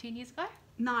 10 years ago?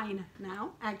 9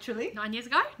 now, actually. 9 years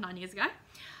ago? 9 years ago.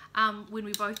 When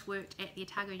we both worked at the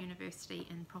Otago University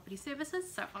in property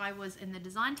services. So I was in the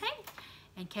design team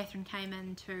and Catherine came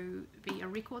in to be a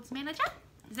records manager.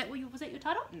 Was that your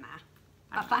title? Nah,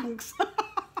 but thanks.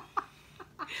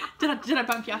 Did I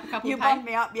bump you up a couple of You bumped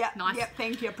me up, yeah. Nice. Yep,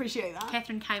 thank you, appreciate that.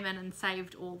 Catherine came in and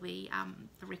saved all the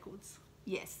records.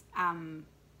 Yes,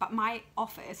 but my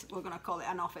office, we're going to call it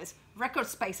an office. Record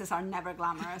spaces are never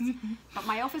glamorous. But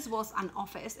my office was an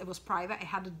office. It was private. It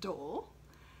had a door.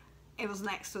 It was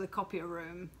next to the copier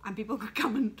room. And people could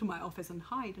come into my office and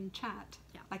hide and chat.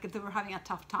 Yeah. Like if they were having a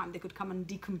tough time, they could come and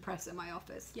decompress in my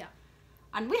office. Yeah.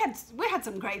 And we had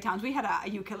some great times. We had a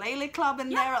ukulele club in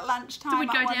there at lunchtime. So we'd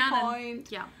go at down one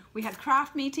point. And, we had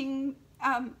craft meeting,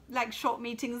 like short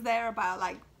meetings there about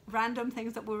like random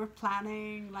things that we were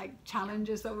planning, like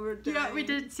challenges that we were doing. Yeah, we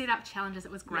did set up challenges.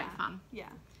 It was great fun. Yeah.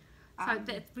 So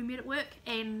we met at work,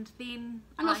 and then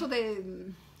also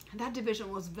that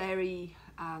division was very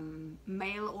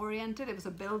male oriented. It was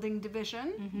a building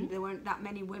division. There weren't that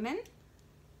many women,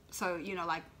 so you know,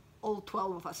 like all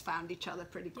 12 of us found each other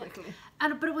pretty quickly.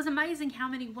 But it was amazing how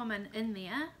many women in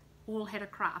there all had a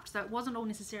craft. So it wasn't all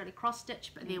necessarily cross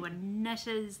stitch, but there were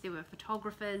knitters, there were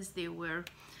photographers, there were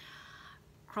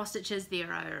cross stitches,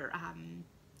 there are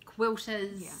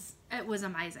quilters. Yeah. It was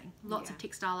amazing. Lots of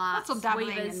textile arts, lots of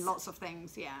dabbling weavers. in lots of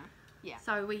things. Yeah.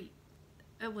 So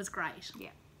it was great.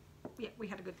 Yeah, we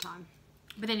had a good time.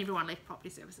 But then everyone left property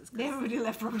services. Everybody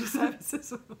left property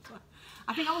services.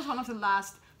 I think I was one of the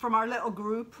last, from our little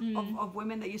group of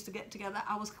women that used to get together,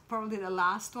 I was probably the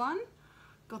last one.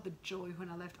 God, the joy when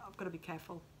I left. I've got to be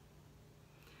careful.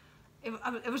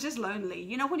 It was just lonely.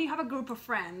 You know, when you have a group of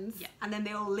friends and then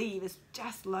they all leave, it's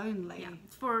just lonely. Yeah.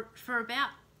 For about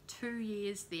 2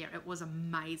 years there, it was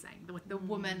amazing with the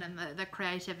women and the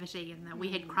creativity, and we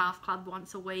had craft club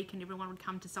once a week and everyone would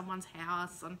come to someone's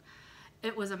house, and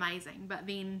it was amazing. But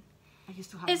then I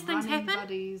used to have as things happen,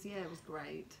 buddies. Yeah, it was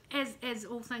great. As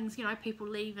all things, you know, people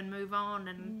leave and move on,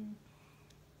 and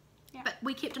but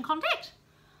we kept in contact.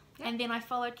 And then I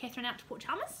followed Catherine out to Port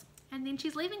Chalmers, and then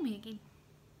she's leaving me again.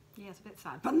 Yeah, it's a bit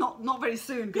sad, but not very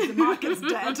soon because the market's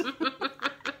dead.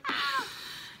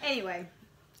 Anyway,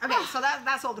 okay, so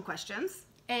that's all the questions.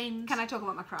 And can I talk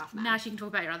about my craft now? Now she can talk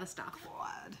about your other stuff.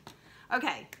 God.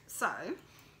 Okay, so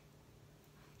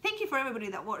thank you for everybody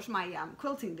that watched my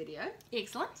quilting video.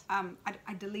 Excellent.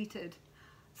 I deleted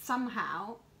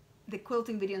somehow the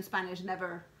quilting video in Spanish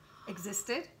never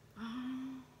existed.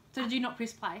 So did you not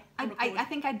press play? I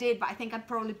think I did, but I think I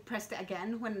probably pressed it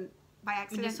again by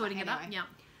accident. When you're sorting it up, yeah.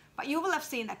 But you will have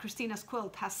seen that Christina's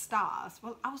quilt has stars.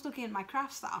 Well, I was looking at my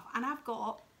craft stuff and I've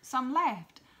got some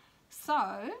left.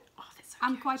 So,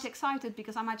 I'm quite excited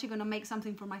because I'm actually going to make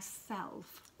something for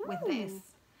myself with this.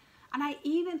 And I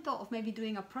even thought of maybe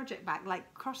doing a project bag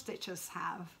like cross stitchers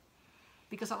have.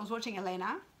 Because I was watching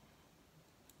Elena.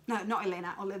 No, not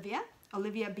Elena, Olivia.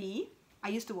 Olivia B. I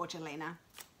used to watch Elena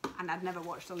and I'd never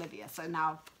watched Olivia. So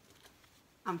now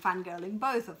I'm fangirling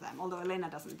both of them, although Elena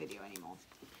doesn't video anymore.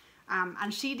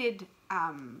 And she did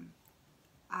a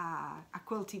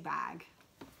quilty bag,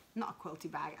 not a quilty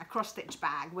bag, a cross stitch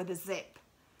bag with a zip,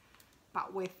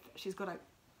 but she's got a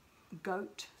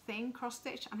goat thing cross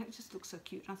stitch, and it just looks so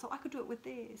cute. And I thought I could do it with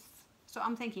this. So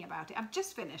I'm thinking about it. I've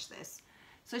just finished this.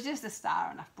 So it's just a star,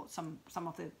 and I've put some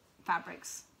of the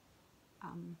fabrics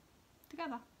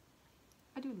together.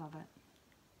 I do love it.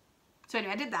 So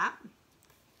anyway, I did that.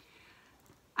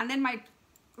 And then my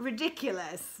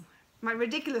ridiculous my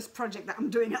ridiculous project that I'm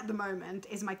doing at the moment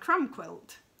is my crumb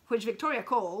quilt, which Victoria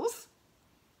calls...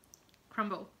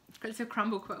 Crumble. It's a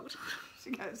crumble quilt.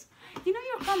 She goes, you know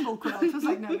your crumble quilt? I was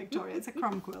like, no, Victoria, it's a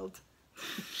crumb quilt.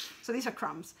 So these are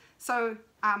crumbs. So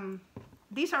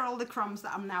these are all the crumbs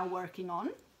that I'm now working on.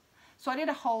 So I did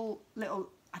a whole little,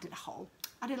 I did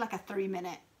like a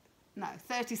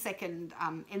 30-second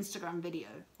Instagram video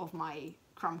of my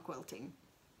crumb quilting.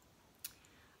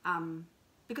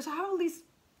 Because I have all these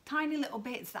tiny little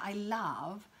bits that I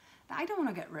love that I don't want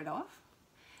to get rid of.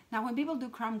 Now when people do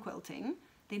crumb quilting,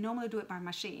 they normally do it by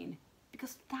machine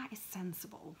because that is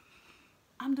sensible.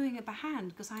 I'm doing it by hand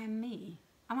because I am me.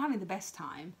 I'm having the best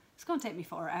time. It's going to take me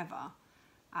forever.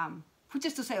 Which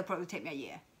is to say it'll probably take me a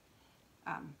year.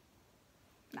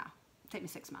 No, take me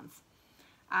 6 months.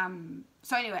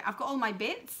 So anyway, I've got all my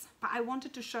bits, but I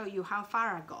wanted to show you how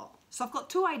far I got. So I've got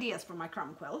 2 ideas for my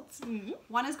crumb quilts. Mm-hmm.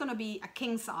 One is going to be a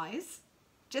king size,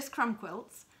 just crumb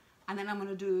quilts, and then I'm going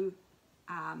to do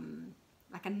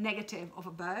like a negative of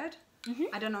a bird.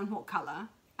 Mm-hmm. I don't know in what color,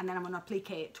 and then I'm going to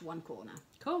applique it to one corner.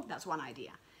 Cool. That's one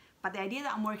idea. But the idea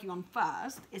that I'm working on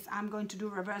first is I'm going to do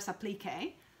reverse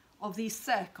applique of these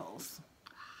circles.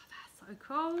 Oh, that's so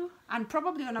cool. And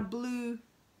probably on a blue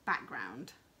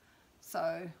background.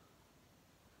 So,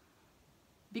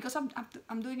 because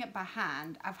I'm doing it by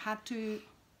hand, I've had to,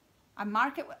 I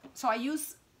mark it, so I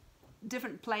use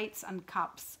different plates and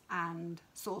cups and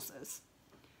saucers.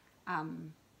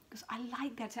 Because I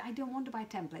like that, I don't want to buy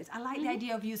templates. I like the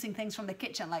idea of using things from the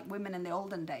kitchen like women in the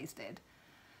olden days did.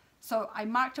 So I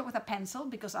marked it with a pencil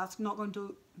because that's not going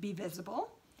to be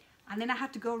visible. And then I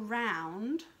had to go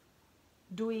around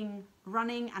doing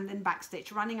running and then back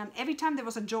stitch, running, and every time there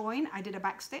was a join, I did a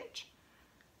back stitch,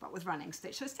 but with running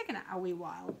stitch. So it's taken a wee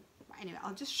while. But anyway,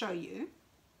 I'll just show you.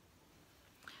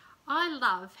 I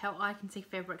love how I can see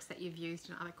fabrics that you've used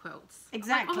in other quilts.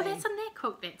 Exactly. Like, oh, that's a net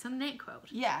quilt. That's a net quilt.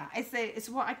 Yeah, it's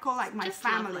what I call like my just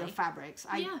family lovely. of fabrics.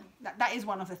 Yeah. That is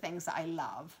one of the things that I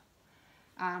love.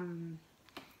 And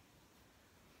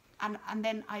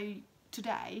then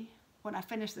today, when I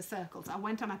finished the circles, I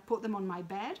went and I put them on my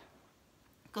bed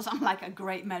because I'm like a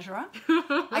great measurer.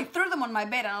 I threw them on my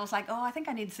bed and I was like, oh, I think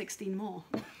I need 16 more.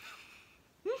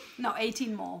 No,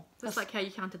 18 more. Just like how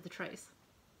you counted the trees.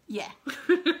 Yeah.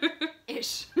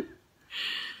 Ish.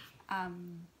 So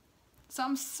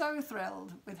I'm so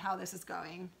thrilled with how this is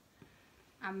going.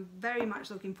 I'm very much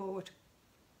looking forward to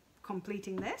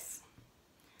completing this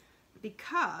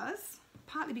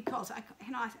partly because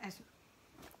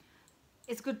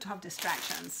it's good to have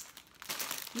distractions.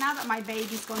 Now that my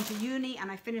baby's gone to uni and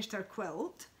I finished her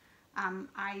quilt,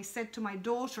 I said to my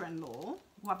daughter-in-law,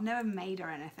 who I've never made her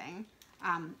anything,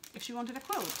 if she wanted a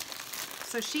quilt.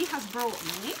 So she has brought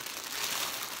me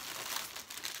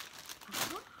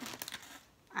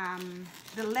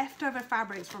the leftover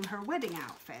fabrics from her wedding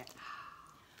outfit.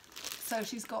 So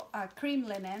she's got a cream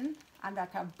linen and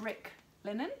like a brick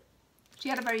linen. She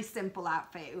had a very simple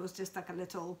outfit. It was just like a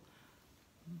little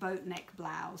boat neck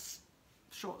blouse,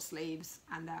 short sleeves,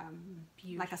 and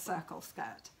like a circle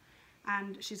skirt.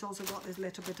 And she's also got this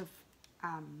little bit of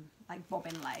like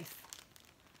bobbin lace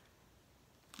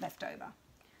left over.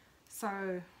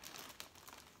 So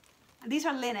these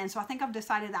are linen, so I think I've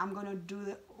decided that I'm going to do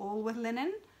it all with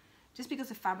linen, just because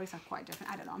the fabrics are quite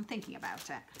different. I don't know, I'm thinking about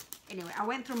it. Anyway, I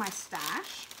went through my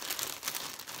stash.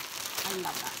 I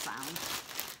love that sound.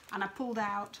 And I pulled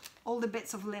out all the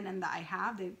bits of linen that I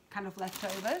have, the kind of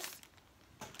leftovers.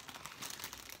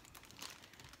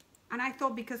 And I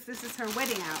thought, because this is her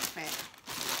wedding outfit,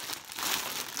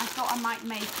 I thought I might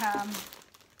make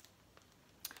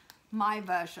my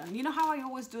version. You know how I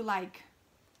always do like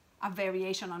a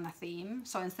variation on a theme?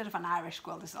 So instead of an Irish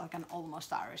quilt, it's like an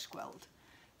almost Irish quilt.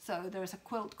 So there's a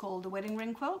quilt called the wedding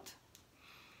ring quilt.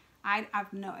 I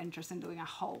have no interest in doing a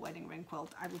whole wedding ring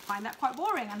quilt. I would find that quite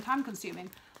boring and time consuming.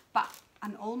 But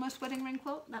an almost wedding ring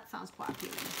quilt, that sounds quite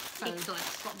appealing. So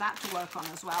I've got that to work on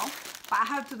as well. But I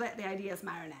have to let the ideas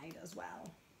marinate as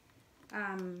well.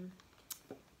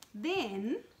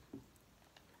 Then,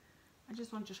 I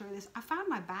just want to show you this. I found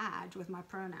my badge with my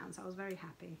pronouns. I was very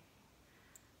happy.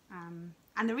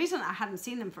 And the reason I hadn't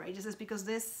seen them for ages is because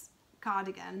this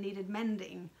cardigan needed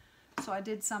mending. So I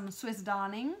did some Swiss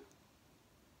darning.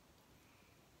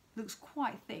 Looks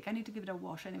quite thick. I need to give it a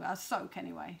wash anyway, a soak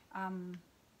anyway.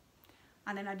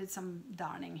 And then I did some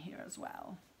darning here as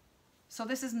well. So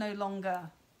this is no longer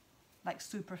like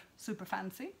super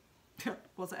fancy.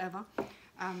 Was it ever?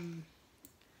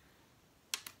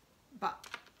 But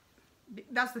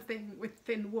that's the thing with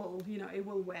thin wool, you know, it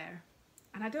will wear.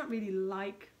 And I don't really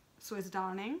like Swiss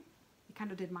darning. It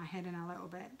kind of did my head in a little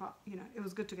bit, but you know, it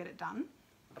was good to get it done.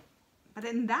 But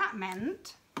then that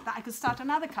meant that I could start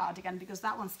another cardigan because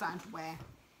that one's starting to wear.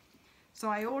 So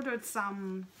I ordered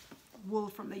some wool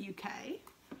from the UK,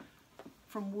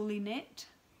 from Woolly Knit.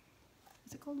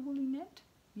 Is it called Woolly Knit?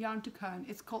 Yarn to Cone.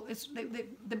 It's called,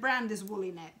 the brand is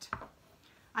Woolly Knit.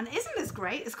 And isn't this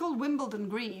great? It's called Wimbledon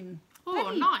Green. Oh,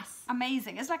 Very nice.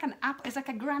 Amazing. It's like it's like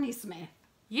a Granny Smith.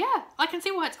 Yeah, I can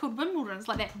see why it's called Wimbledon. It's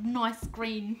like that nice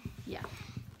green. Yeah.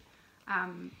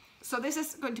 So this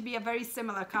is going to be a very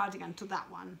similar cardigan to that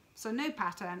one. So no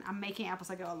pattern. I'm making it up as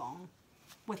I go along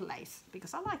with lace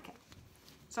because I like it.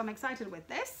 So I'm excited with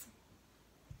this.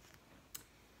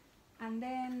 And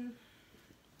then,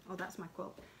 oh, that's my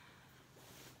quilt.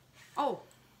 Oh,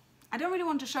 I don't really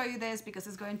want to show you this because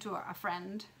it's going to a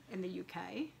friend in the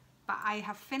UK, but I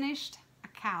have finished a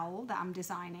cowl that I'm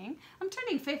designing. I'm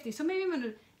turning 50, so maybe I'm going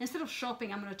to, instead of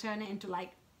shopping, I'm going to turn it into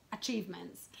like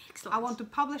achievements. Excellent. I want to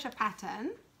publish a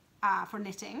pattern for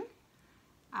knitting.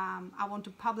 I want to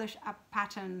publish a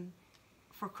pattern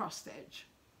for cross stitch.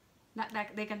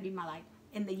 They can be my like,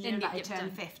 in the year that I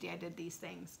turned 50, I did these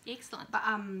things. Excellent. But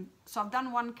so I've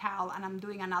done one cowl and I'm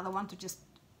doing another one to just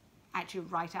actually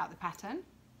write out the pattern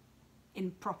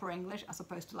in proper English as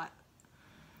opposed to like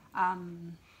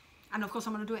and of course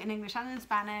I'm going to do it in English and in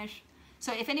Spanish.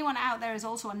 So if anyone out there is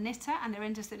also a knitter and they're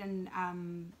interested in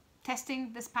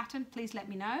testing this pattern, please let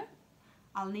me know.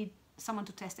 I'll need someone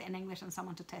to test it in English and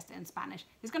someone to test it in Spanish.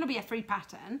 It's going to be a free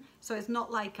pattern, so it's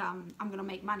not like I'm going to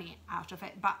make money out of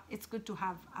it, but it's good to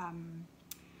have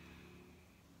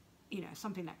you know,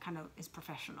 something that kind of is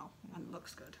professional and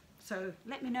looks good. So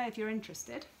let me know if you're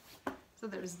interested. So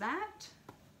there's that.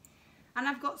 And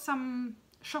I've got some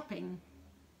shopping.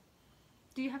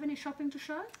 Do you have any shopping to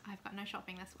show? I've got no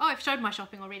shopping this. Oh, I've showed my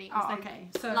shopping already. Oh, okay.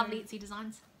 So lovely Etsy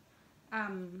designs.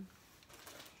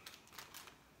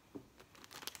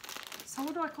 So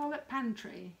what do I call it?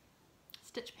 Pantry.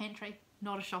 Stitch pantry,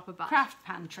 not a shopper, but Craft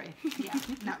pantry. Yeah,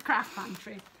 no, craft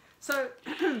pantry. So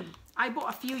I bought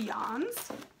a few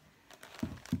yarns.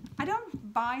 I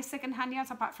don't buy second-hand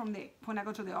yarns apart from when I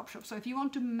go to the op shop. So if you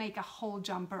want to make a whole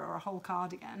jumper or a whole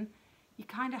cardigan, you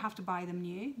kind of have to buy them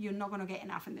new. You're not going to get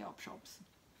enough in the op shops.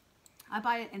 I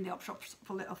buy it in the op shops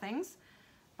for little things,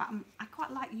 but I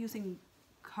quite like using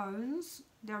cones.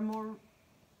 They're more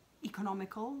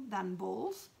economical than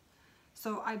balls.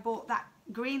 So I bought that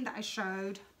green that I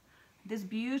showed, this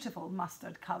beautiful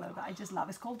mustard color that I just love.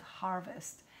 It's called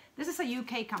Harvest. This is a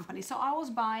UK company. So I was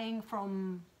buying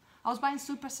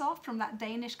Super Soft from that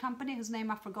Danish company whose name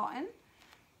I've forgotten.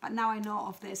 But now I know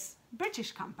of this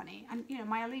British company. And, you know,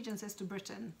 my allegiance is to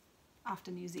Britain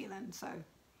after New Zealand. So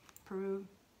Peru,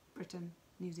 Britain,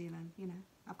 New Zealand, you know,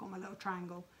 I've got my little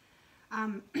triangle.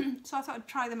 So I thought I'd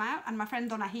try them out. And my friend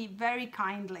Donna, he very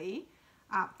kindly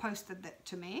posted that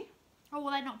to me. Oh,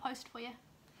 will they not post for you?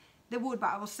 They would,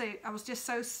 but I was just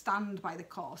so stunned by the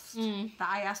cost that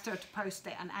I asked her to post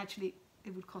it, and actually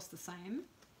it would cost the same.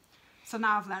 So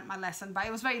now I've learned my lesson, but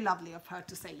it was very lovely of her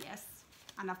to say yes.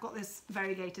 And I've got this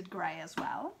variegated grey as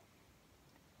well,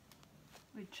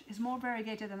 which is more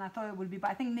variegated than I thought it would be,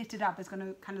 but I think knitted up is going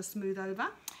to kind of smooth over.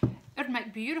 It would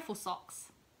make beautiful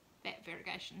socks, that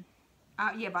variegation.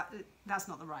 Yeah, but that's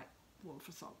not the right wool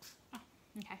for socks. Oh,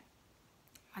 okay.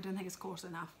 I don't think it's coarse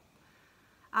enough.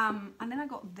 And then I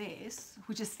got this,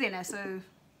 which is thinner, so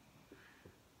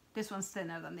this one's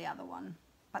thinner than the other one.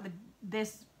 But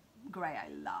this grey I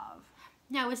love.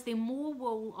 Now, is there more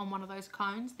wool on one of those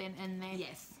cones than in there?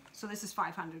 Yes. So this is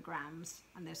 500 grams,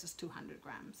 and this is 200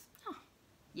 grams. Oh.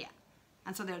 Yeah.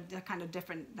 And so they're kind of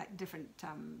different, like different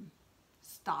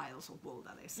styles of wool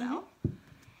that they sell.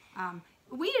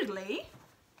 Weirdly,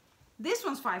 this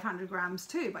one's 500 grams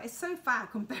too, but it's so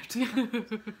fat compared to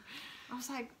I was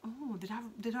like, oh,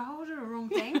 did I order a wrong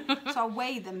thing? So I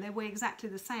weighed them. They weigh exactly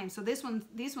the same. So these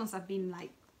ones have been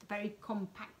like very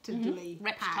compactedly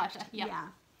wrapped packed. tighter. Yep. Yeah.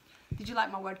 Did you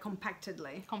like my word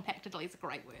compactedly? Compactedly is a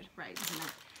great word. Right, isn't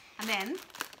it? And then,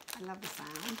 I love the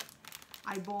sound,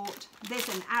 I bought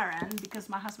this in Aran because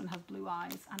my husband has blue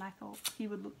eyes and I thought he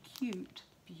would look cute.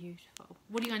 Beautiful.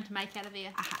 What are you going to make out of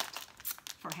there? A hat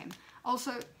for him.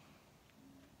 Also,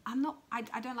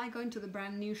 I don't like going to the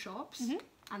brand new shops.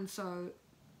 And so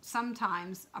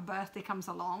sometimes a birthday comes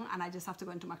along and I just have to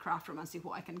go into my craft room and see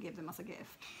what I can give them as a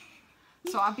gift.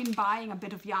 So I've been buying a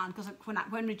bit of yarn because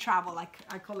when we travel, like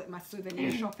I call it my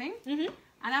souvenir shopping. And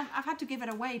I've had to give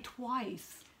it away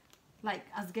twice, like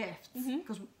as gifts,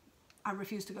 because I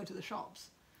refuse to go to the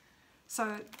shops.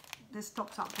 So this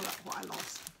tops up for what I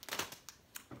lost.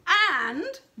 And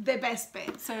the best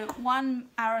bit, so 1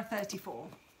 hour 34.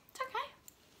 It's okay.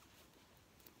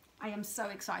 I am so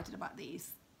excited about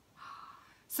these.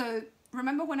 So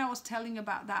remember when I was telling you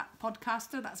about that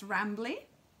podcaster that's Rambly?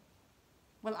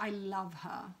 Well, I love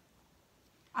her.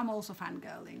 I'm also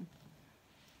fangirling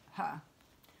her.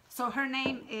 So her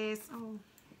name is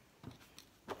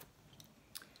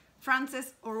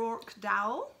Frances O'Rourke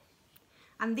Dowell,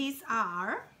 and these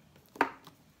are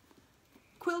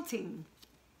quilting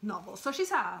novels. So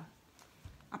she's I'm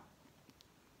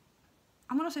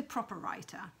going to say proper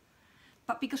writer,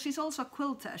 but because she's also a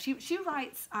quilter, she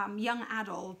writes young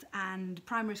adult and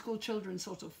primary school children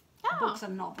sort of books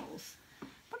and novels.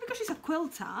 But because she's a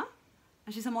quilter,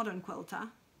 and she's a modern quilter,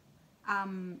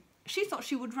 she thought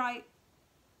she would write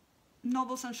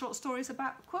novels and short stories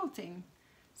about quilting.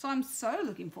 So I'm so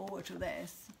looking forward to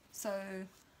this. So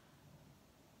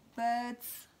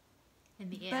Birds in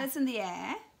the Air. Birds in the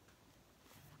Air,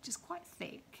 which is quite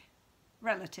thick,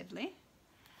 relatively.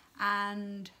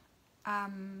 And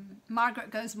Margaret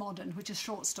Goes Modern, which is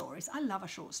short stories. I love a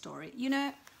short story. You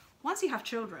know, once you have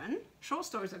children, short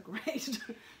stories are great.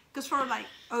 Because for like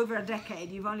over a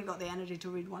decade, you've only got the energy to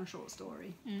read one short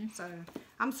story. So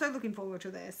I'm so looking forward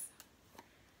to this.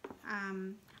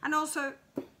 And also,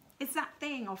 it's that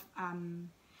thing of, I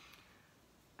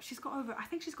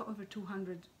think she's got over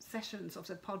 200 sessions of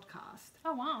the podcast.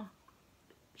 Oh, wow.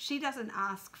 She doesn't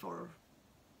ask for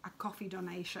a coffee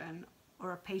donation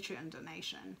or a Patreon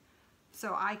donation.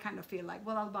 So I kind of feel like,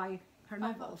 well, I'll buy her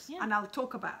novels and I'll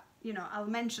talk about, you know, I'll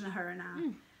mention her in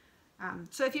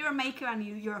so if you're a maker and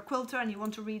you're a quilter and you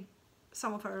want to read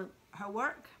some of her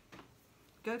work,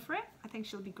 go for it. I think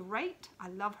she'll be great. I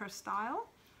love her style.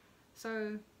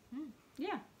 So,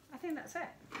 yeah, I think that's it.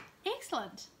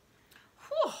 Excellent.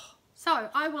 Whew. So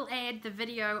I will add the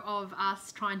video of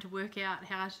us trying to work out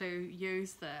how to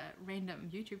use the random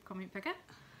YouTube comment picker,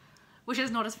 which is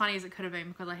not as funny as it could have been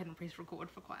because I hadn't pressed record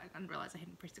for quite, I didn't realise I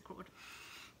hadn't pressed record.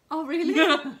 Oh, really?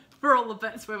 For all the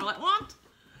bits where we're like, what?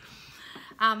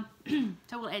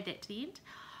 So we'll add that to the end.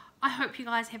 I hope you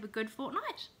guys have a good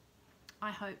fortnight. I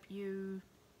hope you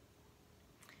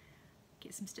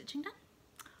get some stitching done,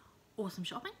 awesome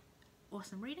shopping,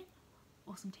 awesome reading,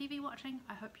 awesome TV watching.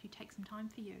 I hope you take some time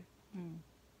for you.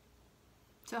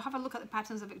 So have a look at the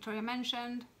patterns that Victoria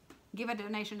mentioned. Give a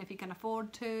donation if you can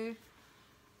afford to.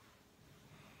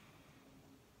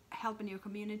 Help in your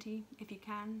community if you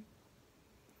can.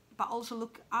 But also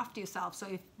look after yourself.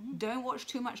 So don't watch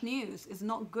too much news. It's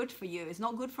not good for you. It's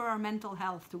not good for our mental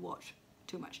health to watch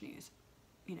too much news.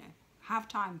 You know, have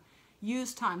time.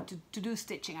 Use time to do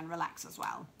stitching and relax as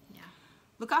well. Yeah.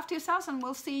 Look after yourselves, and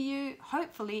we'll see you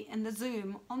hopefully in the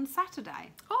Zoom on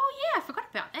Saturday. Oh yeah, I forgot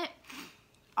about that.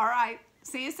 All right.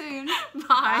 See you soon.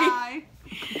 Bye.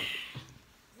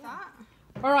 Bye.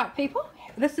 All right, people.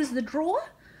 This is the draw.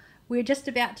 We're just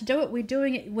about to do it. We're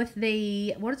doing it with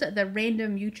the, what is it? The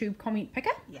random YouTube comment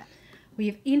picker. Yeah.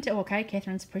 We've entered, okay,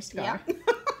 Catherine's pressed go. Yep.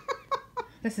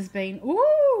 This has been,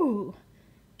 ooh,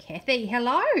 Kathy,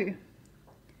 hello.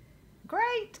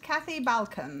 Great, Kathy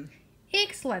Balcom.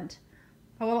 Excellent.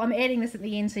 Oh, well, I'm adding this at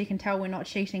the end so you can tell we're not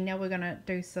cheating. Now we're going to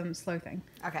do some sleuthing.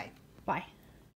 Okay. Bye.